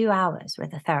hypnosis for 2 hours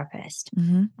with a therapist.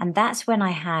 And that's when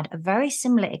I had a very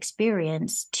similar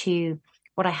experience to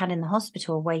what I had in the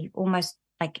hospital, where you almost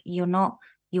like you are not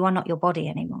your body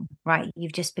anymore, right?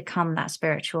 You've just become that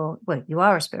you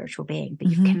are a spiritual being, but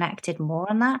you've connected more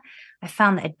on that. I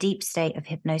found that a deep state of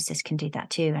hypnosis can do that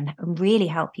too, and really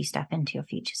help you step into your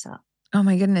future self. Oh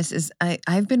my goodness.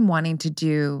 I've been wanting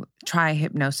to try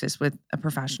hypnosis with a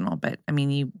professional, but I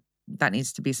mean, that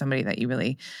needs to be somebody that you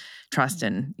really trust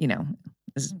and,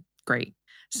 is great.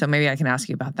 So maybe I can ask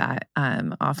you about that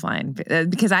offline,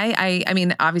 because I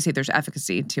mean, obviously there's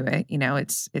efficacy to it.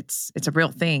 It's a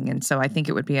real thing, and so I think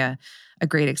it would be a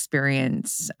great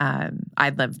experience.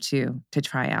 I'd love to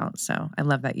try out. So I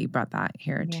love that you brought that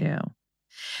here too.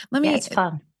 It's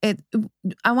fun.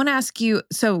 I want to ask you.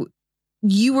 So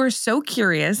you were so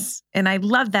curious, and I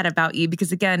love that about you,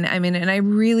 because again, I mean, and I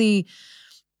really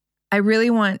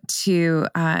want to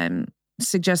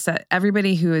suggest that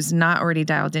everybody who is not already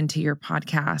dialed into your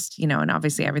podcast, and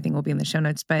obviously everything will be in the show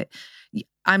notes, but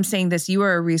I'm saying this, you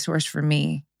are a resource for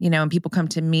me, and people come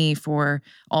to me for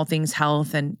all things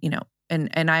health and,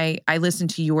 and I listen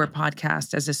to your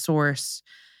podcast as a source,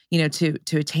 to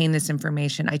attain this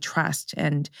information. I trust,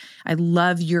 and I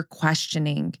love your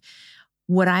questioning.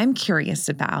 What I'm curious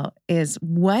about is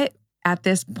at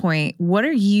this point,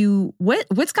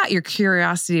 what's got your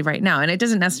curiosity right now? And it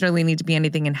doesn't necessarily need to be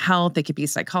anything in health. It could be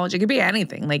psychology. It could be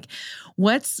anything. Like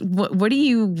what's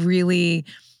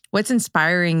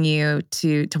inspiring you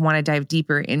to want to dive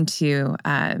deeper into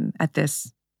at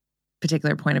this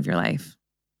particular point of your life?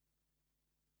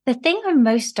 The thing I'm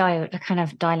most kind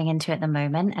of dialing into at the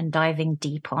moment and diving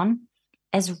deep on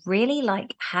is really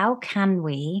like, how can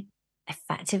we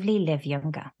effectively live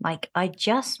younger? Like, I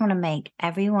just want to make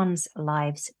everyone's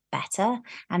lives better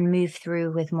and move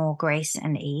through with more grace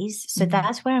and ease. So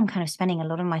that's where I'm kind of spending a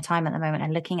lot of my time at the moment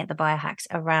and looking at the biohacks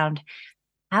around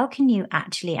how can you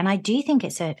actually, and I do think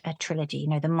it's a trilogy,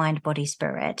 the mind, body,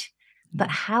 spirit, but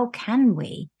how can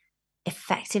we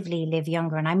effectively live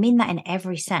younger? And I mean that in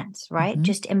every sense, right?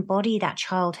 Just embody that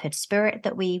childhood spirit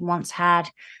that we once had,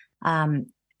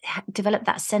 develop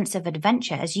that sense of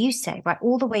adventure, as you say, right,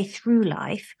 all the way through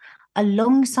life,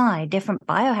 alongside different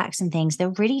biohacks and things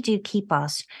that really do keep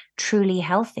us truly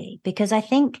healthy. Because I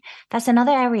think that's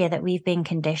another area that we've been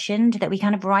conditioned, that we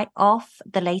kind of write off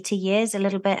the later years a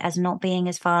little bit as not being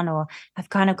as fun, or have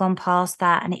kind of gone past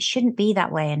that. And it shouldn't be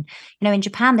that way. And, in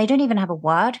Japan, they don't even have a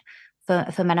word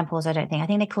for menopause, I don't think. I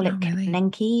think they call it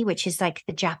Kanenki, which is like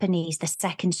the Japanese, the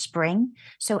second spring.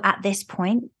 So at this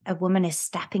point, a woman is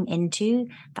stepping into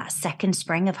that second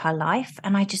spring of her life.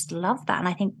 And I just love that. And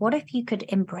I think, what if you could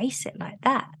embrace it like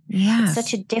that? Yes. It's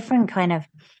such a different kind of...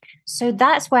 So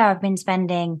that's where I've been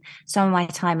spending some of my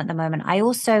time at the moment. I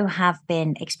also have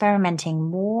been experimenting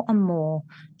more and more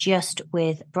just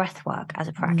with breath work as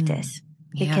a practice.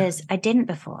 Because I didn't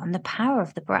before. And the power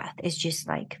of the breath is just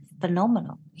like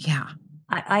phenomenal. Yeah.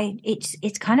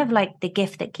 It's kind of like the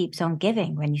gift that keeps on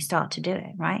giving when you start to do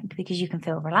it, right? Because you can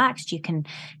feel relaxed. You can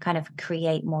kind of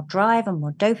create more drive and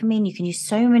more dopamine. You can use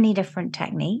so many different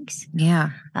techniques. Yeah.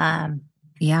 I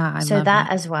love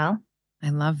that as well.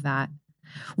 I love that.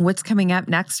 What's coming up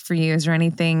next for you? Is there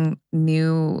anything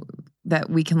new that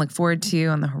we can look forward to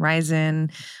on the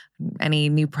horizon? Any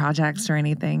new projects or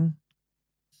anything?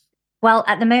 Well,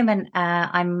 at the moment,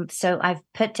 I've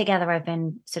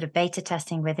been sort of beta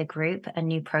testing with a group, a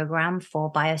new program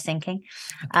for biosyncing.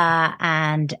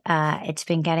 And it's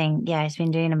been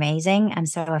doing amazing. And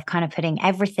so I've kind of putting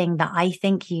everything that I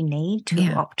think you need to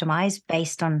optimize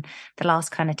based on the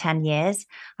last kind of 10 years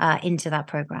into that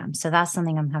program. So that's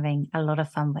something I'm having a lot of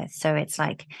fun with. So it's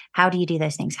like, how do you do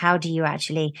those things? How do you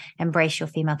actually embrace your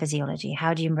female physiology?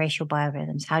 How do you embrace your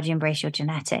biorhythms? How do you embrace your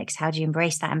genetics? How do you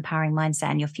embrace that empowering mindset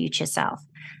and your future self?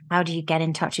 How do you get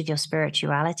in touch with your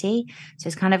spirituality? So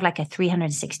it's kind of like a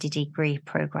 360-degree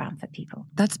program for people.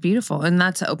 That's beautiful. And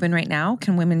that's open right now.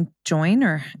 Can women join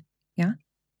or? Yeah.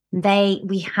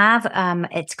 We have,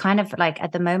 it's kind of like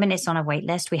at the moment it's on a wait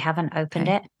list. We haven't opened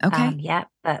it yet,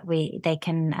 but they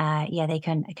can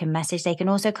message. They can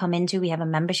also come into, we have a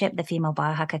membership, the Female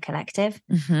Biohacker Collective.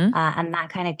 And that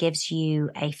kind of gives you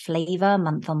a flavor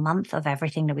month on month of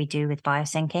everything that we do with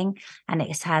biosyncing. And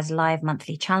it has live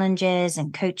monthly challenges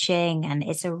and coaching. And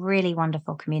it's a really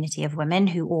wonderful community of women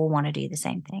who all want to do the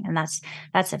same thing. And that's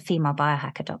at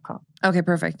femalebiohacker.com. Okay,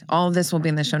 perfect. All of this will be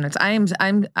in the show notes.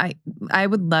 I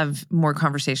would love more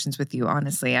conversations with you,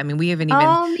 honestly. I mean, we haven't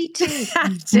even me too.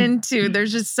 tapped into,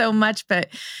 there's just so much, but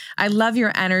I love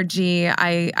your energy.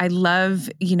 I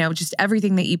love, just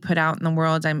everything that you put out in the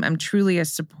world. I'm truly a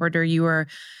supporter. You're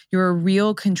a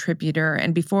real contributor.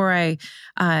 And before I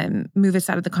move us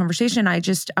out of the conversation, I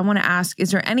want to ask,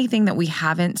 is there anything that we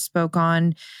haven't spoke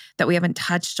on, that we haven't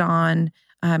touched on?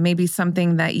 Maybe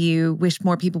something that you wish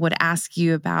more people would ask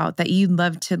you about, that you'd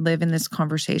love to live in this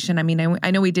conversation? I mean,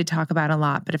 I know we did talk about a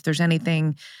lot, but if there's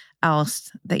anything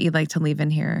else that you'd like to leave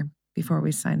in here before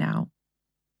we sign out.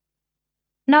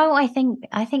 No, I think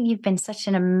you've been such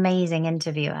an amazing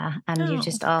interviewer, and you've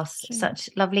just asked such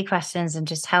lovely questions and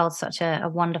just held such a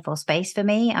wonderful space for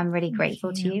me. I'm really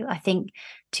grateful to you. I think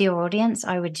to your audience,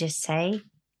 I would just say,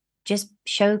 just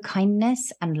show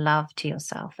kindness and love to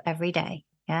yourself every day.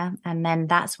 Yeah. And then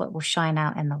that's what will shine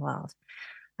out in the world.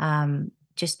 I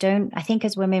think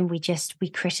as women, we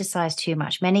criticize too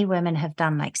much. Many women have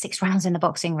done like 6 rounds in the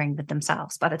boxing ring with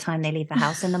themselves by the time they leave the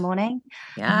house in the morning.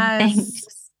 Yes.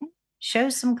 Just show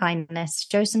some kindness,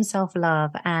 show some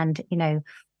self-love, and,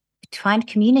 find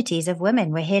communities of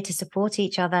women. We're here to support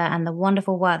each other, and the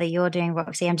wonderful work that you're doing,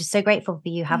 Roxy. I'm just so grateful for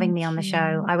you having me on the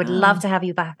show. I would love to have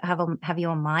you back, have you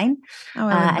on mine, I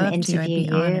would love interview to. I'd be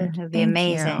you. honored. It would be Thank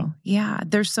amazing. You. Yeah,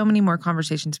 there's so many more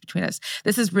conversations between us.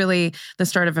 This is really the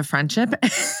start of a friendship.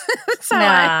 So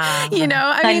I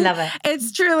mean, love it.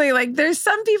 It's truly like there's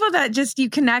some people that just you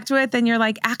connect with, and you're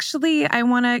like, actually, I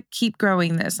want to keep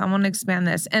growing this. I want to expand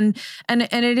this, and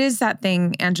it is that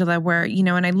thing, Angela, where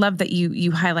and I love that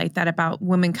you highlight that about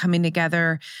women coming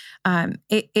together.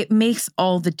 It makes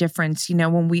all the difference,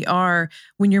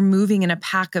 when you're moving in a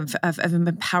pack of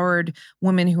empowered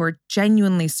women who are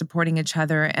genuinely supporting each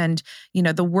other, and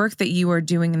the work that you are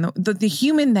doing, and the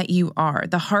human that you are,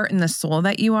 the heart and the soul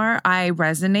that you are, I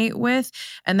resonate with.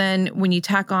 And then when you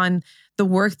tack on the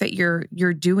work that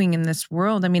you're doing in this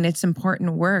world, I mean, it's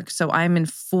important work. So I'm in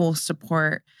full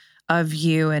support of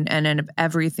you and of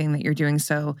everything that you're doing.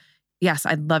 So yes,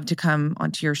 I'd love to come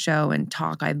onto your show and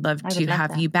talk. I'd love to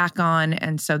have you back on.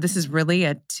 And so this is really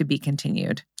a to be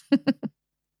continued.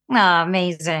 Oh,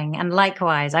 amazing. And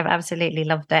likewise, I've absolutely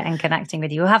loved it and connecting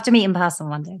with you. We'll have to meet in person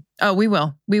one day. Oh, we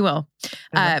will.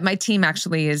 My team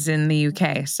actually is in the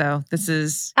UK. So this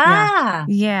is...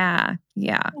 Yeah.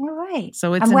 All right.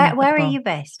 So it's... And where are you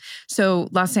based? So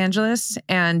Los Angeles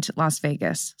and Las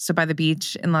Vegas. So by the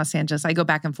beach in Los Angeles. I go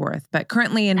back and forth, but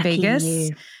currently in Vegas.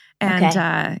 You. And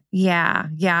okay.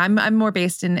 I'm more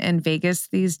based in Vegas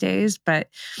these days. But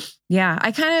yeah,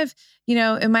 I kind of...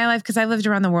 in my life, because I've lived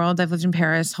around the world, I've lived in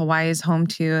Paris, Hawaii is home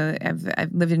too.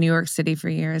 I've lived in New York City for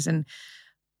years. And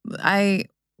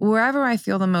wherever I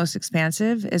feel the most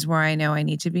expansive is where I know I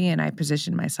need to be and I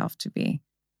position myself to be.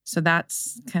 So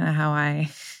that's kind of how I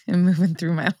am moving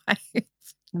through my life.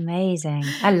 Amazing.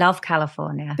 I love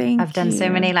California. I've done so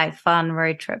many fun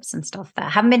road trips and stuff there.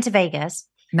 Haven't been to Vegas.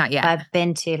 Not yet. I've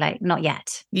been to not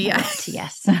yet. Yeah. Not yet,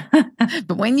 yes.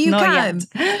 But when you come.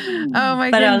 Oh my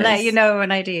goodness. But I'll let you know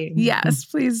when I do. Yes,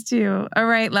 please do. All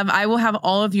right, love. I will have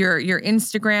all of your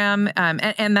Instagram.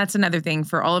 And that's another thing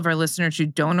for all of our listeners who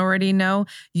don't already know.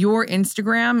 Your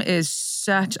Instagram is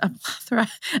such a plethora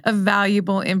of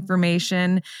valuable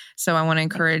information. So I want to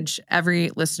encourage every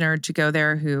listener to go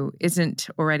there who isn't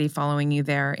already following you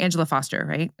there. Angela Foster,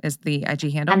 right? Is the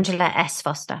IG handle? Angela S.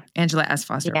 Foster. Angela S.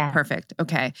 Foster. Yeah. Perfect.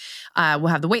 Okay. We'll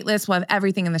have the wait list. We'll have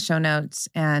everything in the show notes.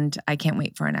 And I can't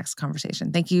wait for our next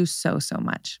conversation. Thank you so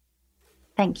much.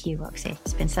 Thank you, Roxy.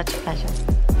 It's been such a pleasure.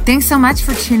 Thanks so much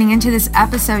for tuning into this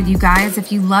episode, you guys.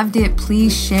 If you loved it,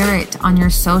 please share it on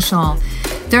your social.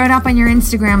 Throw it up on your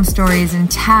Instagram stories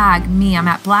and tag me. I'm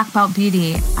at Black Belt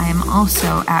Beauty. I am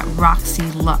also at Roxy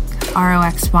Look,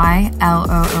 RoxyLook.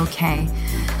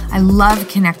 I love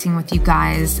connecting with you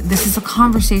guys. This is a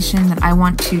conversation that I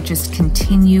want to just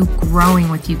continue growing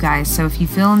with you guys. So if you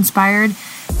feel inspired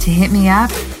to hit me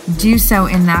up, do so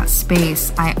in that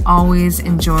space. I always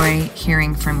enjoy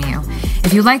hearing from you.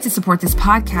 If you'd like to support this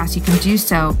podcast, you can do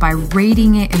so by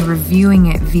rating it and reviewing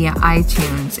it via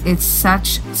iTunes. It's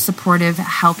such supportive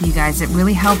help, you guys. It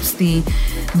really helps the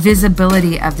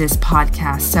visibility of this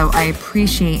podcast. So I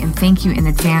appreciate and thank you in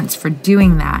advance for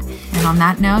doing that. And on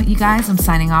that note, you guys, I'm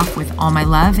signing off with all my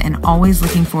love and always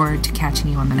looking forward to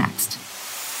catching you on the next.